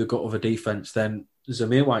ball through the gut of a defense, then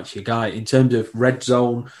Zamir White's your guy. In terms of red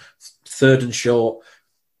zone, third and short,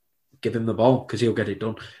 give him the ball because he'll get it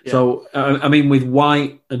done. Yeah. So, I mean, with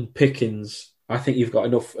White and Pickens, I think you've got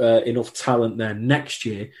enough talent there next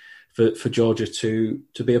year for Georgia to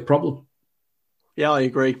be a problem. Yeah, I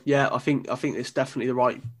agree. Yeah, I think it's definitely the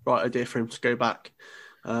right idea for him to go back.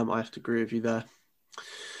 I have to agree with you there.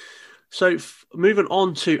 So moving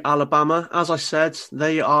on to Alabama, as I said,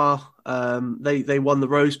 they are they won the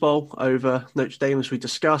Rose Bowl over Notre Dame as we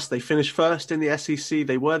discussed. They finished first in the SEC.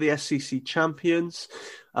 They were the SEC champions.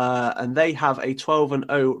 And they have a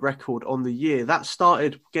 12-0 record on the year. That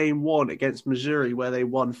started game 1 against Missouri, where they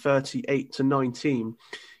won 38-19.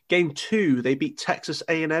 Game 2, they beat Texas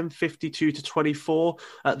A&M 52-24.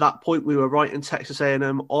 At that point, we were writing Texas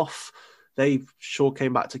A&M off. They sure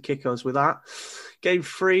came back to kick us with that. Game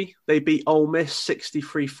 3, they beat Ole Miss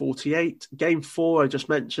 63-48. Game 4, I just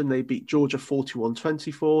mentioned, they beat Georgia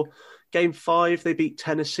 41-24. Game 5, they beat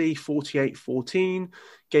Tennessee 48-14.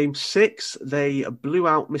 Game 6, they blew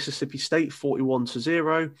out Mississippi State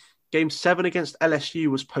 41-0. Game 7 against LSU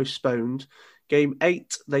was postponed. Game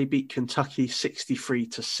 8, they beat Kentucky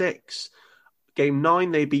 63-6. Game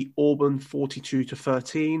 9, they beat Auburn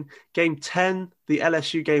 42-13. Game 10, the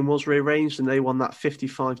LSU game was rearranged and they won that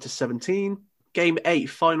 55-17. Game 8,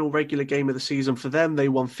 final regular game of the season for them, they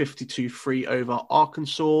won 52-3 over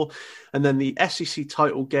Arkansas. And then the SEC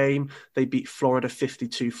title game, they beat Florida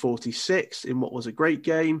 52-46 in what was a great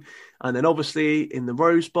game. And then obviously in the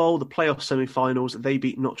Rose Bowl, the playoff semifinals, they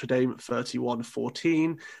beat Notre Dame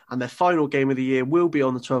 31-14. And their final game of the year will be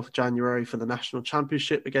on the 12th of January for the national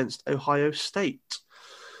championship against Ohio State.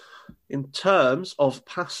 In terms of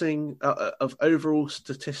passing, of overall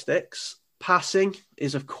statistics, passing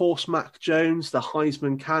is, of course, Mac Jones, the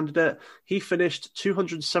Heisman candidate. He finished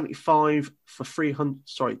 275 for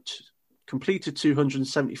 300. Completed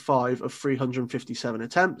 275 of 357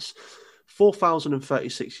 attempts,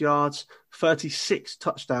 4,036 yards, 36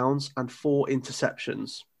 touchdowns, and 4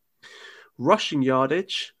 interceptions. Rushing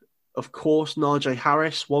yardage, of course, Najee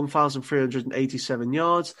Harris, 1,387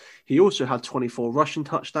 yards. He also had 24 rushing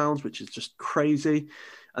touchdowns, which is just crazy.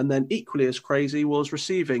 And then equally as crazy was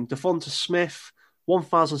receiving. Devonta Smith,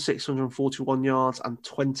 1,641 yards and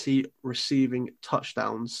 20 receiving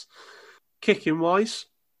touchdowns. Kicking-wise,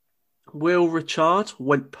 Will Richard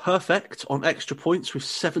went perfect on extra points with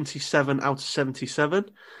 77 out of 77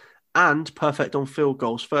 and perfect on field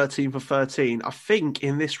goals, 13 for 13. I think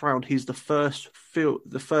in this round he's the first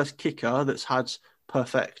kicker that's had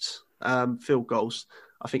perfect field goals.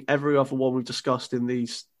 I think every other one we've discussed in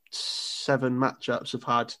these 7 matchups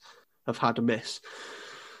have had a miss.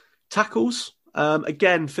 Tackles,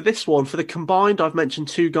 again, for this one, for the combined, I've mentioned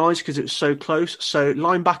 2 guys because it was so close. So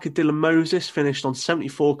linebacker Dylan Moses finished on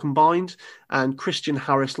 74 combined, and Christian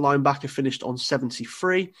Harris, linebacker, finished on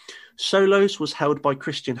 73. Solos was held by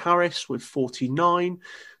Christian Harris with 49.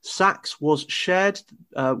 Sacks was shared.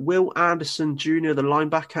 Will Anderson Jr., the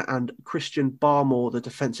linebacker, and Christian Barmore, the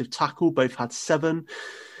defensive tackle, both had 7.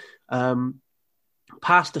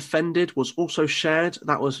 Pass defended was also shared.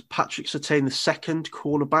 That was Patrick Surtain, the second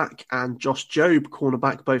cornerback, and Josh Jobe,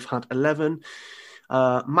 cornerback, both had 11.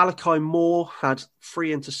 Malachi Moore had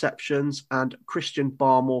 3 interceptions, and Christian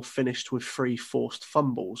Barmore finished with 3 forced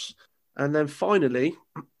fumbles. And then finally,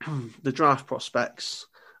 the draft prospects.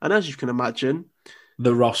 And as you can imagine,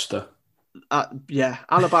 the roster.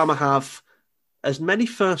 Alabama have as many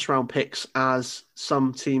first-round picks as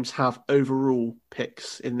some teams have overall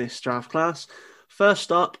picks in this draft class.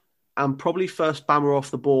 First up, and probably first Bama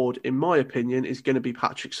off the board, in my opinion, is going to be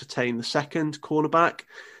Patrick Surtain, the second cornerback.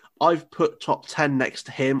 I've put top 10 next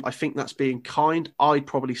to him. I think that's being kind. I'd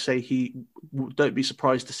probably say don't be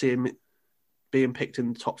surprised to see him being picked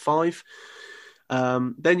in the top 5.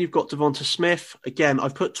 Then you've got Devonta Smith. Again,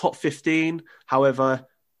 I've put top 15. However,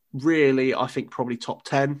 really, I think probably top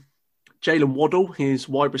 10. Jalen Waddle, his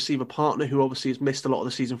wide receiver partner, who obviously has missed a lot of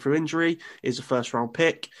the season through injury, is a first-round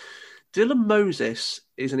pick. Dylan Moses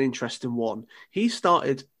is an interesting one. He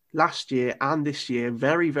started last year and this year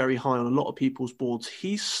very, very high on a lot of people's boards.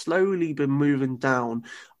 He's slowly been moving down.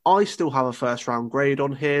 I still have a first-round grade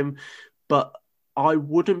on him, but I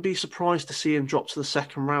wouldn't be surprised to see him drop to the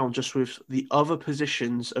second round just with the other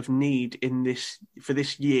positions of need for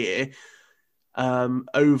this year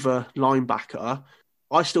over linebacker.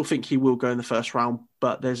 I still think he will go in the first round,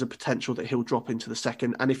 but there's a potential that he'll drop into the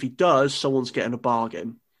second. And if he does, someone's getting a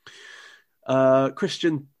bargain.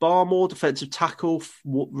 Christian Barmore, defensive tackle,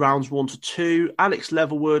 rounds 1 to 2. Alex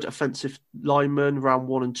Leatherwood, offensive lineman, round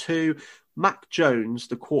 1 and 2. Mac Jones,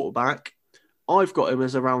 the quarterback, I've got him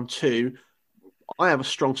as a round 2. I have a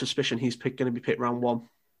strong suspicion he's going to be picked round 1.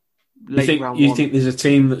 You think there's a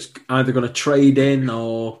team that's either going to trade in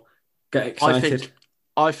or get excited?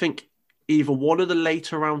 I think either one of the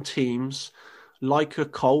later round teams, like a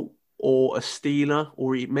Colt or a Steeler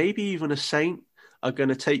or maybe even a Saint, are going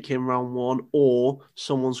to take him round 1, or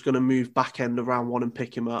someone's going to move back end of round 1 and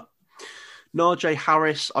pick him up. Najee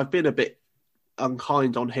Harris, I've been a bit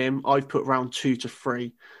unkind on him. I've put round 2 to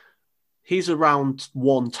 3. He's a round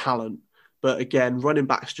 1 talent, but again, running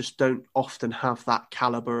backs just don't often have that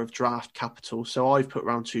caliber of draft capital. So I've put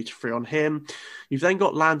round 2 to 3 on him. You've then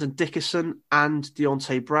got Landon Dickerson and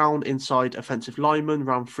Deontay Brown, inside offensive lineman,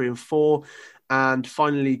 round 3 and 4. And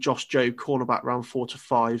finally, Josh Jobe, cornerback, round 4 to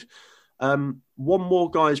 5. One more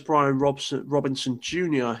guy is Brian Robinson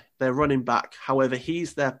Jr., their running back. However,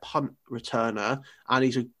 he's their punt returner, and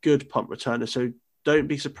he's a good punt returner. So don't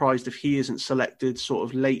be surprised if he isn't selected sort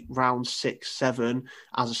of late round 6, 7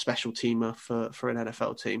 as a special teamer for an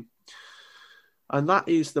NFL team. and that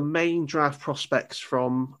is the main draft prospects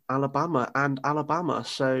from Alabama and Alabama.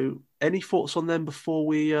 So, any thoughts on them before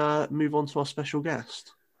we move on to our special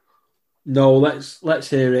guest? No, let's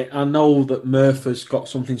hear it. I know that Murph has got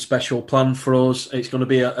something special planned for us. It's going to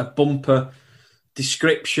be a bumper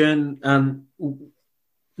description, and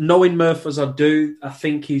knowing Murph as I do, I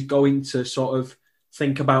think he's going to sort of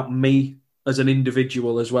think about me as an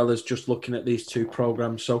individual as well as just looking at these two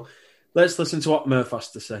programs. So let's listen to what Murph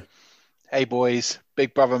has to say. Hey boys,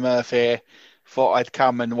 Big Brother Murph here. Thought I'd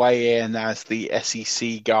come and weigh in as the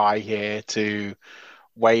SEC guy here to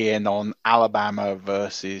weigh in on Alabama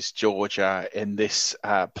versus Georgia in this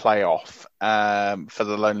playoff for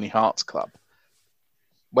the Lonely Hearts Club.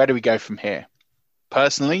 Where do we go from here?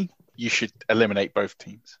 Personally, you should eliminate both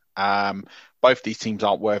teams. Both these teams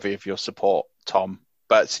aren't worthy of your support, Tom.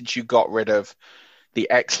 But since you got rid of the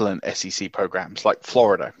excellent SEC programs like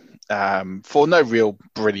Florida, for no real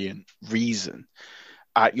brilliant reason,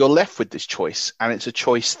 you're left with this choice, and it's a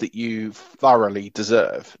choice that you thoroughly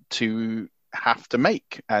deserve to have to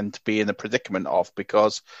make and be in a predicament of,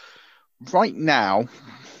 because right now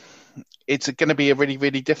it's going to be a really,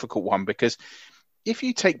 really difficult one, because if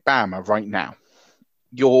you take Bama right now,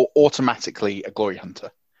 you're automatically a glory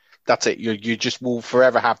hunter. That's it. You just will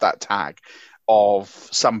forever have that tag of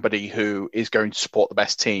somebody who is going to support the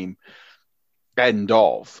best team, end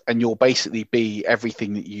of, and you'll basically be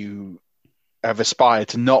everything that you have aspired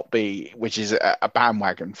to not be, which is a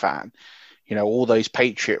bandwagon fan. You know, all those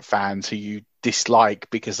Patriot fans who you dislike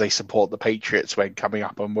because they support the Patriots when coming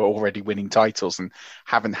up and were already winning titles and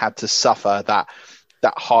haven't had to suffer that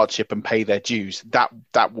hardship and pay their dues.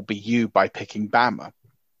 That will be you by picking Bama.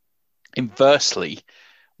 Inversely,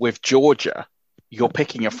 with Georgia, you're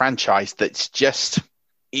picking a franchise that's just,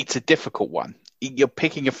 it's a difficult one. You're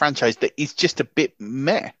picking a franchise that is just a bit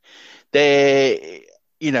meh. They're,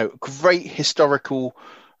 great historical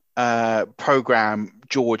program,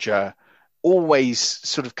 Georgia, always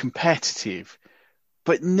sort of competitive,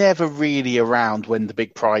 but never really around when the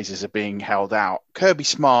big prizes are being held out. Kirby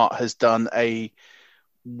Smart has done a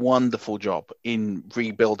wonderful job in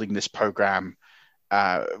rebuilding this program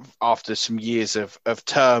after some years of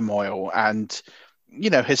turmoil, and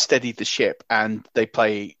has steadied the ship, and they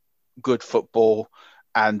play good football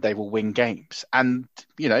and they will win games. And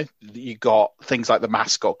you got things like the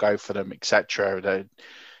mascot go for them, etc.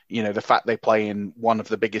 The fact they play in one of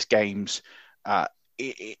the biggest games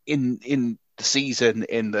in the season,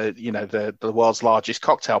 in the world's largest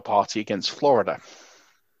cocktail party against Florida.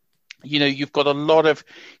 You've got a lot of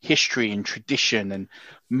history and tradition and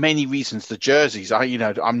many reasons. The jerseys,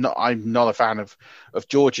 I'm not a fan of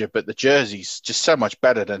Georgia, but the jerseys just so much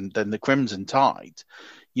better than the Crimson Tide.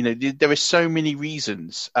 There are so many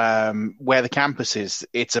reasons where the campus is.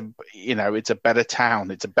 It's a better town.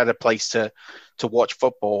 It's a better place to watch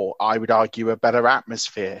football. I would argue a better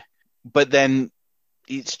atmosphere. But then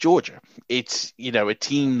it's Georgia. It's a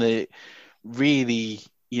team that really,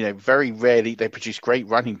 very rarely they produce great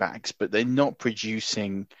running backs, but they're not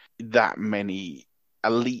producing that many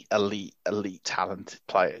elite talented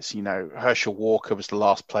players. Herschel Walker was the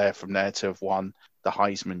last player from there to have won the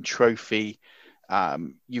Heisman Trophy.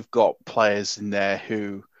 You've got players in there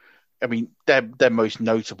who, their most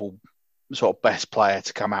notable sort of best player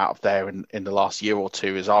to come out of there in the last year or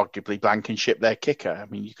two is arguably Blankenship, their kicker.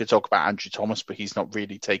 You could talk about Andrew Thomas, but he's not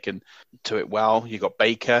really taken to it well. You got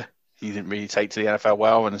Baker. He didn't really take to the NFL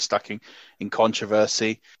well and is stuck in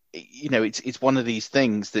controversy. It's one of these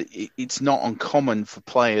things that it's not uncommon for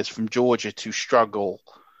players from Georgia to struggle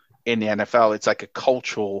in the NFL. It's like a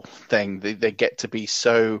cultural thing. They get to be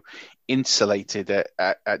so insulated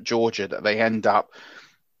at Georgia that they end up,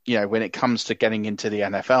 when it comes to getting into the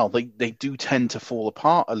NFL, they do tend to fall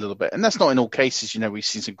apart a little bit. And that's not in all cases. We've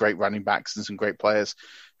seen some great running backs and some great players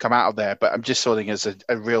come out of there, but I'm just sorting as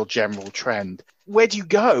a real general trend. Where do you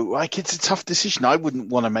go? It's a tough decision. I wouldn't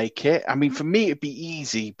want to make it. For me, it'd be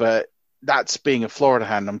easy, but that's being a Florida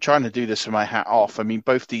hand. I'm trying to do this with my hat off.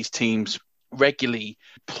 Both these teams regularly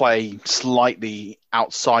play slightly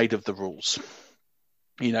outside of the rules.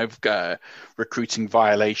 Recruiting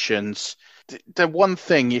violations. The one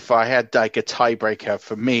thing, if I had like a tiebreaker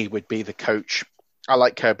for me, would be the coach. I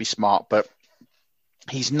like Kirby Smart, but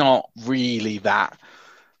he's not really that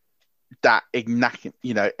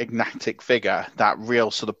enigmatic figure, that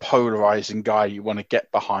real sort of polarizing guy you want to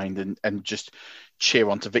get behind and just cheer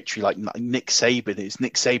on to victory like Nick Saban is.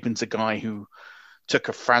 Nick Saban's a guy who took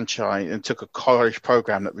a franchise and took a college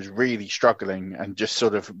program that was really struggling and just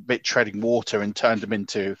sort of a bit treading water and turned them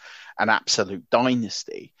into an absolute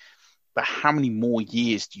dynasty. But how many more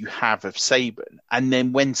years do you have of Saban? And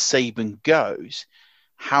then when Saban goes,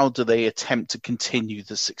 how do they attempt to continue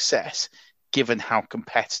the success given how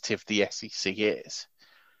competitive the SEC is?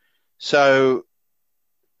 So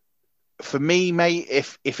for me, mate,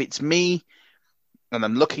 if it's me and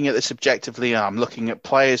I'm looking at this objectively, I'm looking at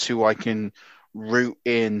players who I can root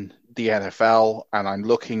in the NFL, and I'm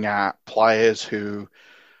looking at players who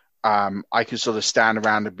I can sort of stand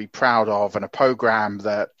around and be proud of, and a program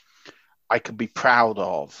that I could be proud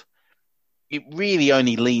of, it really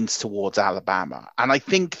only leans towards Alabama. And I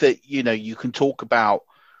think that, you can talk about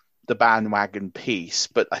the bandwagon piece,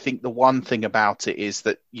 but I think the one thing about it is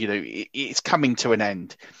that, it's coming to an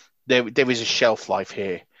end. There is a shelf life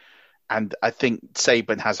here. And I think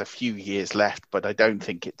Saban has a few years left, but I don't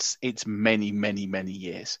think it's many, many, many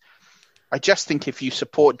years. I just think if you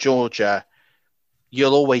support Georgia,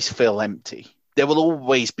 you'll always feel empty. There will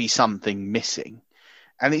always be something missing.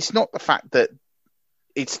 And it's not the fact that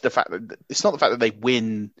they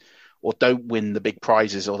win or don't win the big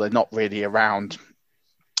prizes, or they're not really around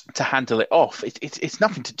to handle it off. It's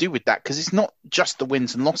nothing to do with that, because it's not just the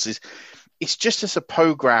wins and losses. It's just as a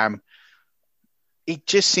program, it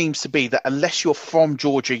just seems to be that unless you're from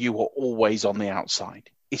Georgia, you are always on the outside.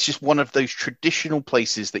 It's just one of those traditional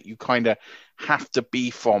places that you kind of have to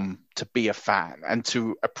be from to be a fan and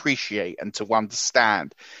to appreciate and to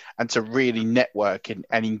understand and to really network and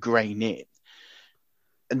ingrain in.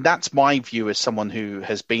 And that's my view as someone who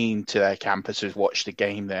has been to their campus, who's watched a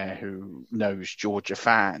game there, who knows Georgia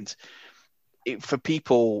fans. For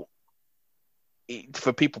people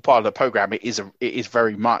part of the program, it is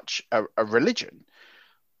very much a religion.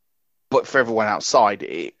 But for everyone outside,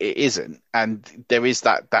 it isn't. And there is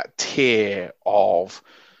that tier of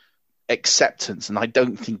acceptance. And I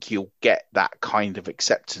don't think you'll get that kind of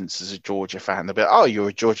acceptance as a Georgia fan. They'll be like, oh, you're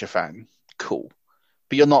a Georgia fan. Cool.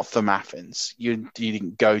 But you're not from Athens. You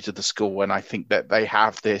didn't go to the school. And I think that they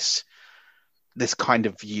have this kind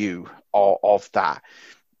of view of that.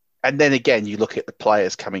 And then again, you look at the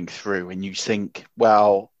players coming through and you think,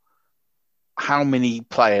 well, how many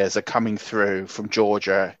players are coming through from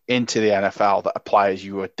Georgia into the NFL that are players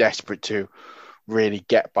you are desperate to really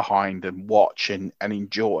get behind and watch and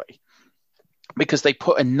enjoy? Because they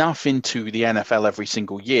put enough into the NFL every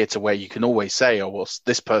single year to where you can always say, oh, well,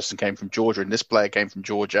 this person came from Georgia and this player came from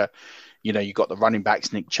Georgia. You got the running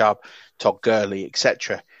backs, Nick Chubb, Todd Gurley,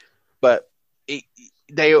 etc. But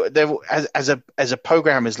they as a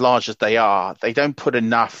program as large as they are, they don't put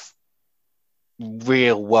enough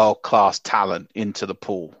real world-class talent into the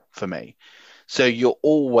pool for me. So you'll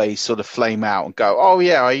always sort of flame out and go, oh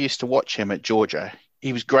yeah, I used to watch him at Georgia.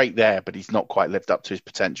 He was great there, but he's not quite lived up to his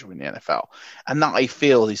potential in the NFL. And that, I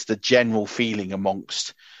feel, is the general feeling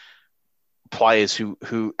amongst players who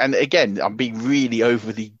and again, I'm being really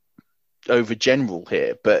over general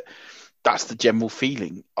here, but that's the general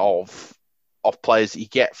feeling of players that you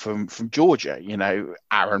get from Georgia.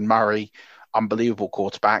 Aaron Murray, unbelievable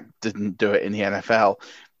quarterback, didn't do it in the NFL.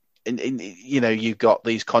 And you've got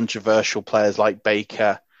these controversial players like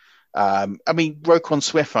Baker. Roquan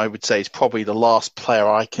Swift, I would say, is probably the last player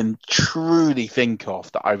I can truly think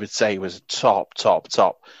of that I would say was a top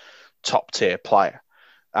tier player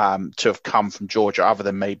to have come from Georgia, other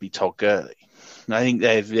than maybe Todd Gurley. And I think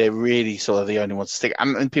they're really sort of the only ones to stick.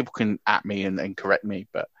 And people can at me and correct me,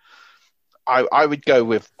 but I would go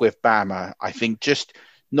with Bama. I think just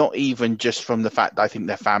not even just from the fact that I think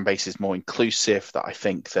their fan base is more inclusive, that I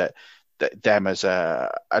think that them as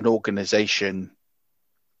an organization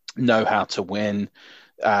know how to win,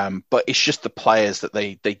 but it's just the players that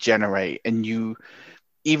they generate. And you,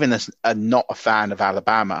 even as not a fan of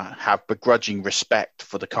Alabama, have begrudging respect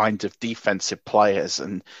for the kind of defensive players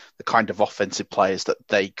and the kind of offensive players that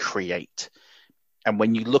they create. And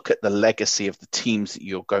when you look at the legacy of the teams that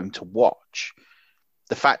you're going to watch,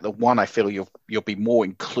 the fact that, one, I feel you'll be more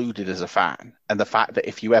included as a fan, and the fact that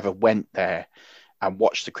if you ever went there and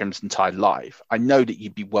watched the Crimson Tide live, I know that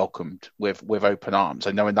you'd be welcomed with open arms.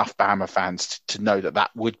 I know enough Bama fans to know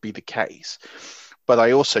that would be the case. But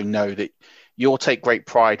I also know that you'll take great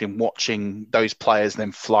pride in watching those players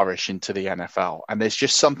then flourish into the NFL. And there's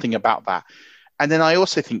just something about that. And then I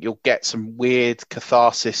also think you'll get some weird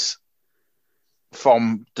catharsis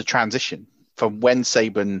from the transition, from when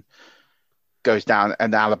Saban goes down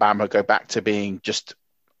and Alabama go back to being just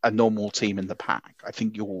a normal team in the pack. I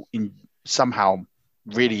think you'll somehow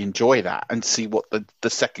really enjoy that and see what the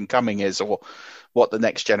second coming is, or what the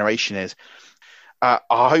next generation is. I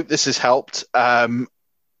hope this has helped.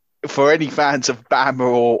 For any fans of Bama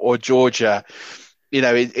or Georgia,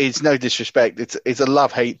 it's no disrespect. It's a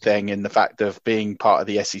love-hate thing in the fact of being part of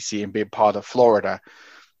the SEC and being part of Florida.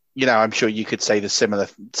 I'm sure you could say the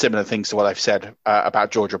similar things to what I've said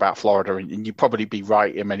about Georgia, about Florida, and you'd probably be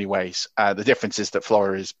right in many ways. The difference is that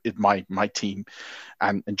Florida is my team,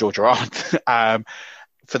 and Georgia aren't.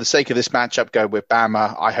 For the sake of this matchup, go with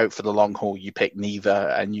Bama. I hope for the long haul you pick neither,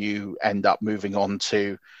 and you end up moving on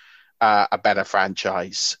to a better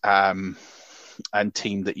franchise and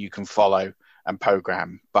team that you can follow and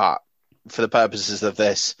program. But for the purposes of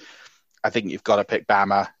this, I think you've got to pick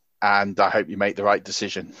Bama, and I hope you make the right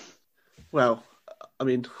decision. Well, I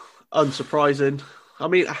mean, unsurprising. I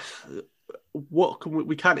mean,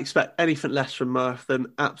 we can't expect anything less from Murph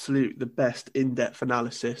than the best in-depth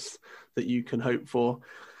analysis that you can hope for.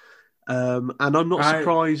 And I'm not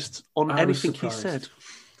surprised on anything he said.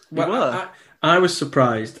 Well, I was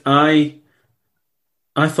surprised. I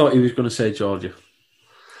thought he was going to say Georgia.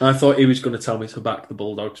 I thought he was going to tell me to back the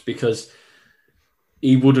Bulldogs because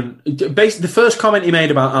he wouldn't. Basically, the first comment he made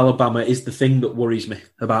about Alabama is the thing that worries me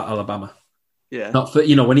about Alabama. Yeah. Not for,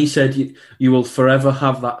 when he said you will forever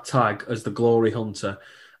have that tag as the glory hunter,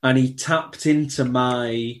 and he tapped into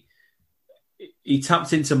my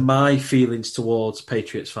feelings towards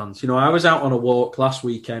Patriots fans. I was out on a walk last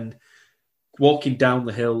weekend, walking down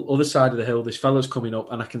the hill, other side of the hill, this fella's coming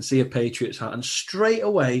up and I can see a Patriots hat, and straight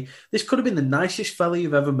away, this could have been the nicest fella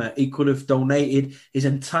you've ever met. He could have donated his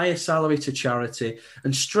entire salary to charity,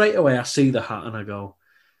 and straight away I see the hat and I go,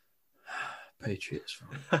 Patriots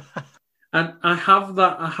fan. And I have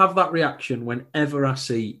that reaction whenever I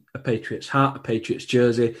see a Patriots hat, a Patriots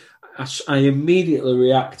jersey. I immediately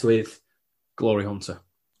react with glory hunter.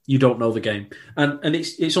 You don't know the game. And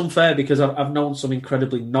it's unfair because I've known some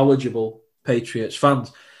incredibly knowledgeable Patriots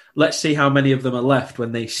fans. Let's see how many of them are left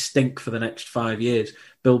when they stink for the next 5 years.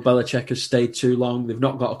 Bill Belichick has stayed too long. They've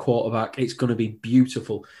not got a quarterback. It's going to be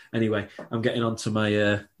beautiful. Anyway, I'm getting on to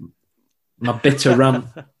my bitter rant.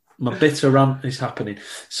 My bitter rant is happening.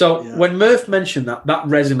 So when Murph mentioned that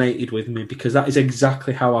resonated with me because that is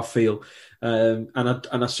exactly how I feel. And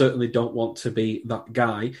I certainly don't want to be that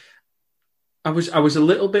guy. I was a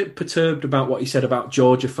little bit perturbed about what he said about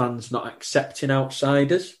Georgia fans not accepting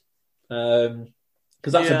outsiders.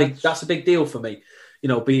 Because that's a big deal for me,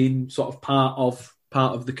 being sort of part of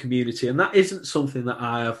the community, and that isn't something that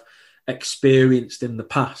I have experienced in the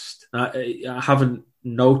past. I haven't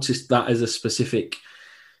noticed that as a specific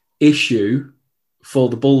issue for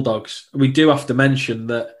the Bulldogs. We do have to mention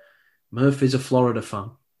that Murphy's a Florida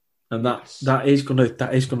fan, and that is going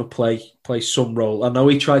to play some role. I know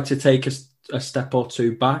he tried to take a step or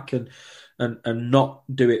two back and not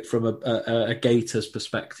do it from a Gators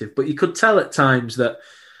perspective. But you could tell at times that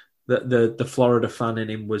the Florida fan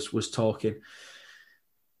in him was talking.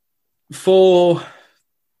 Ash,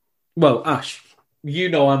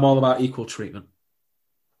 I'm all about equal treatment.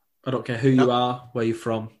 I don't care who you are, where you're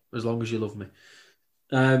from, as long as you love me.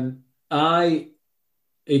 I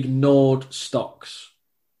ignored Stocks.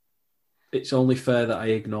 It's only fair that I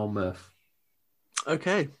ignore Murph.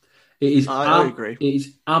 Okay. I agree. It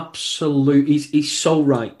is absolute. He's so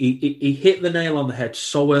right. He hit the nail on the head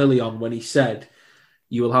so early on when he said,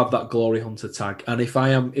 "You will have that glory hunter tag." And if I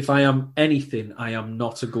am anything, I am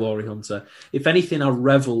not a glory hunter. If anything, I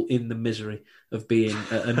revel in the misery of being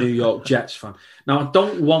a New York Jets fan. Now, I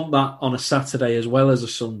don't want that on a Saturday as well as a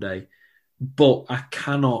Sunday, but I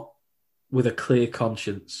cannot, with a clear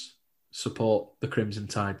conscience, support the Crimson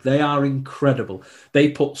Tide. They are incredible.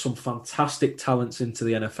 They put some fantastic talents into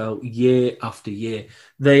the NFL year after year.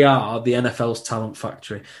 They are the NFL's talent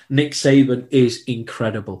factory. Nick Saban is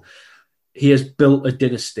incredible. He has built a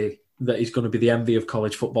dynasty that is going to be the envy of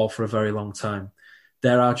college football for a very long time.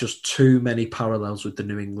 There are just too many parallels with the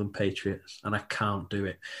New England Patriots, and I can't do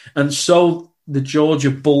it. And so the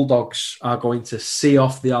Georgia Bulldogs are going to see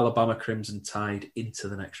off the Alabama Crimson Tide into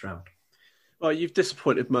the next round. Well, you've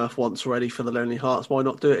disappointed Murph once already for the Lonely Hearts. Why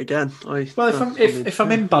not do it again? If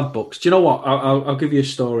I'm in bad books, do you know what? I'll give you a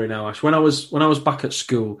story now, Ash. When I was back at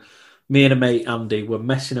school, me and a mate Andy were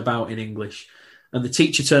messing about in English, and the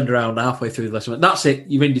teacher turned around halfway through the lesson and went, "That's it.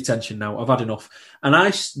 You're in detention now. I've had enough." And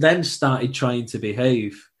I then started trying to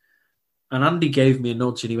behave. And Andy gave me a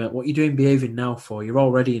nudge and he went, "What are you doing behaving now for? You're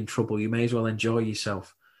already in trouble. You may as well enjoy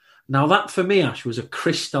yourself." Now that for me, Ash, was a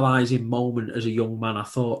crystallising moment as a young man. I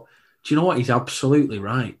thought, do you know what? He's absolutely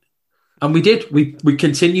right. And we did. We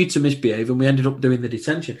continued to misbehave and we ended up doing the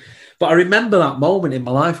detention. But I remember that moment in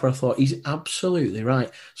my life where I thought, he's absolutely right.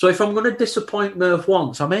 So if I'm going to disappoint Murph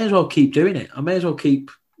once, I may as well keep doing it. I may as well keep,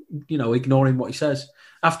 ignoring what he says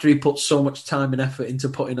after he puts so much time and effort into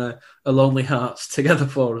putting a Lonely Hearts together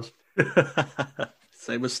for us.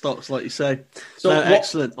 Same as Stocks, like you say. So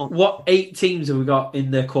excellent. What 8 teams have we got in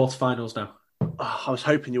the quarterfinals now? I was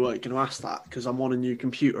hoping you weren't going to ask that because I'm on a new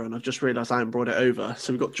computer and I've just realised I haven't brought it over.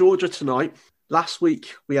 So we've got Georgia tonight. Last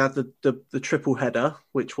week we had the triple header,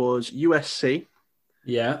 which was USC.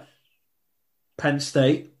 Yeah. Penn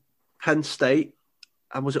State.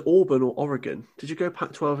 And was it Auburn or Oregon? Did you go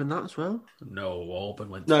Pac-12 in that as well? No, Auburn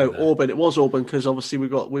went. No, Auburn. It was Auburn because obviously we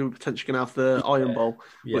were potentially going to have the Iron Bowl,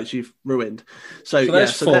 which you've ruined. So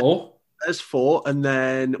there's four. There's four, and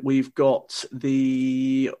then we've got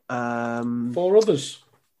the four others.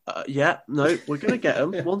 We're going to get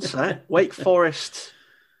them. One sec. Wake Forest,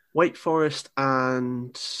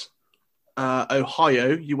 and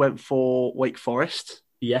Ohio. You went for Wake Forest.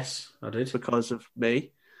 Yes, I did because of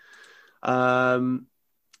me.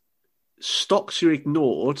 Stocks you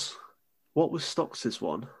ignored. What was Stocks'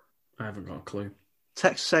 one? I haven't got a clue.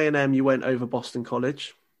 Texas A&M, you went over Boston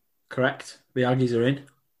College. Correct. The Aggies are in.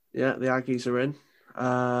 Yeah, the Aggies are in.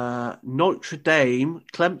 Notre Dame,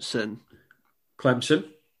 Clemson.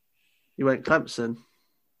 You went Clemson.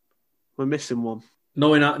 We're missing one.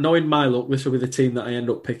 Knowing my luck, this will be the team that I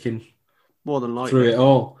end up picking. More than likely. Through it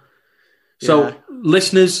all. So,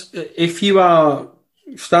 listeners, if you are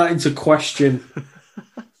starting to question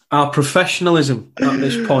our professionalism at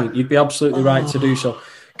this point, you'd be absolutely right to do so.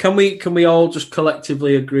 Can we all just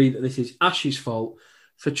collectively agree that this is Ash's fault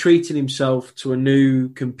for treating himself to a new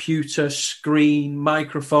computer, screen,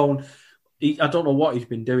 microphone? I don't know what he's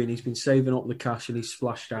been doing. He's been saving up the cash and he's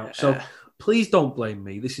splashed out. So please don't blame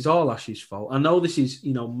me. This is all Ash's fault. I know this is,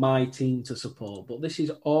 my team to support, but this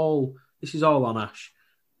is all on Ash.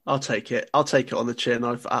 I'll take it. I'll take it on the chin.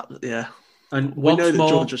 And we know that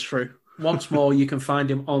Georgia's through. Once more, you can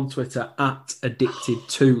find him on Twitter at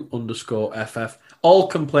addicted2_FF. All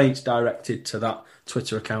complaints directed to that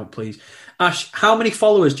Twitter account, please. Ash, how many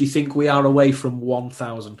followers do you think we are away from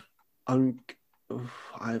 1,000? I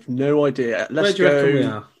have no idea. Where do you reckon we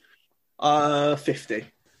are? 50.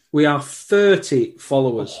 We are 30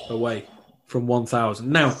 followers away from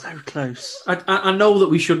 1,000. Now, so close. I know that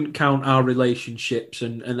we shouldn't count our relationships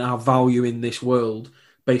and our value in this world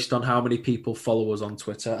based on how many people follow us on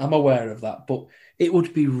Twitter. I'm aware of that, but it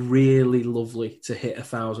would be really lovely to hit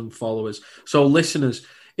 1,000 followers. So listeners,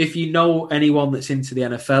 if you know anyone that's into the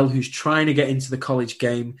NFL, who's trying to get into the college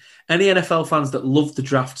game, any NFL fans that love the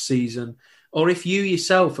draft season, or if you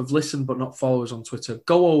yourself have listened but not follow us on Twitter,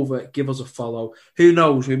 go over, give us a follow. Who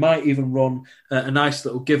knows, we might even run a nice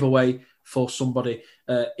little giveaway for somebody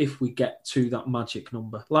if we get to that magic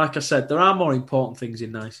number. Like I said, there are more important things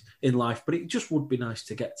in life, but it just would be nice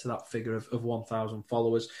to get to that figure of 1,000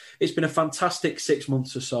 followers. It's been a fantastic 6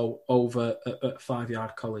 months or so over at 5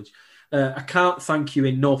 Yard College. I can't thank you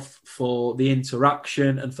enough for the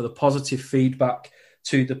interaction and for the positive feedback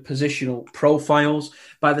to the positional profiles.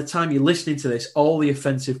 By the time you're listening to this, all the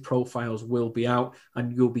offensive profiles will be out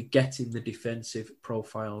and you'll be getting the defensive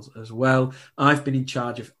profiles as well. I've been in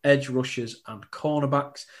charge of edge rushers and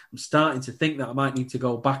cornerbacks. I'm starting to think that I might need to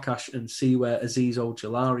go back, Ash, and see where Azeez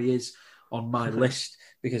Ojulari is on my list,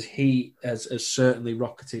 because he has certainly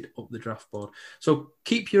rocketed up the draft board. So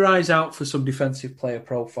keep your eyes out for some defensive player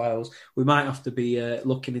profiles. We might have to be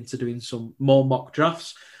looking into doing some more mock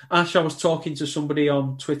drafts. Ash, I was talking to somebody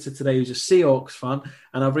on Twitter today who's a Seahawks fan,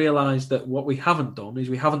 and I've realised that what we haven't done is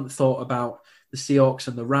we haven't thought about the Seahawks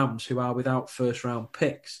and the Rams, who are without first-round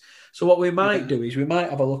picks. So what we might do is we might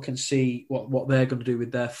have a look and see what they're going to do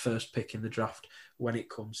with their first pick in the draft when it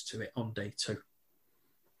comes to it on day 2.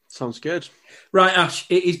 Sounds good. Right, Ash,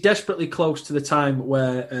 it is desperately close to the time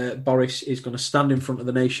where Boris is going to stand in front of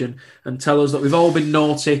the nation and tell us that we've all been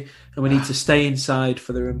naughty and we need to stay inside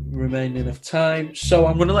for the remaining of time. So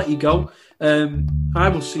I'm going to let you go. I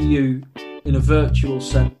will see you in a virtual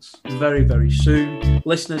sense very, very soon.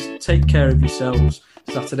 Listeners, take care of yourselves.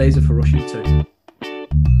 Saturdays are for rushing too.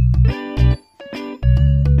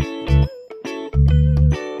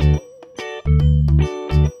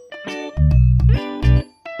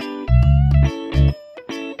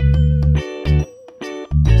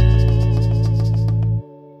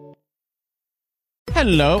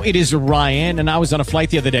 Hello, it is Ryan, and I was on a flight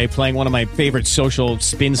the other day playing one of my favorite social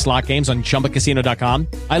spin slot games on ChumbaCasino.com.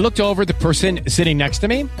 I looked over at the person sitting next to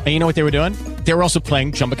me, and you know what they were doing? They were also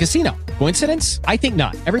playing Chumba Casino. Coincidence? I think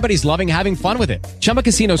not. Everybody's loving having fun with it. Chumba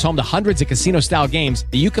Casino is home to hundreds of casino-style games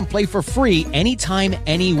that you can play for free anytime,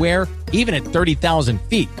 anywhere, even at 30,000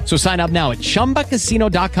 feet. So sign up now at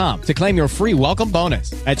ChumbaCasino.com to claim your free welcome bonus.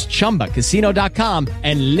 That's ChumbaCasino.com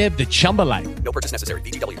and live the Chumba life. No purchase necessary.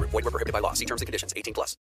 VGW Group. Void where prohibited by law. See terms and conditions. 18+.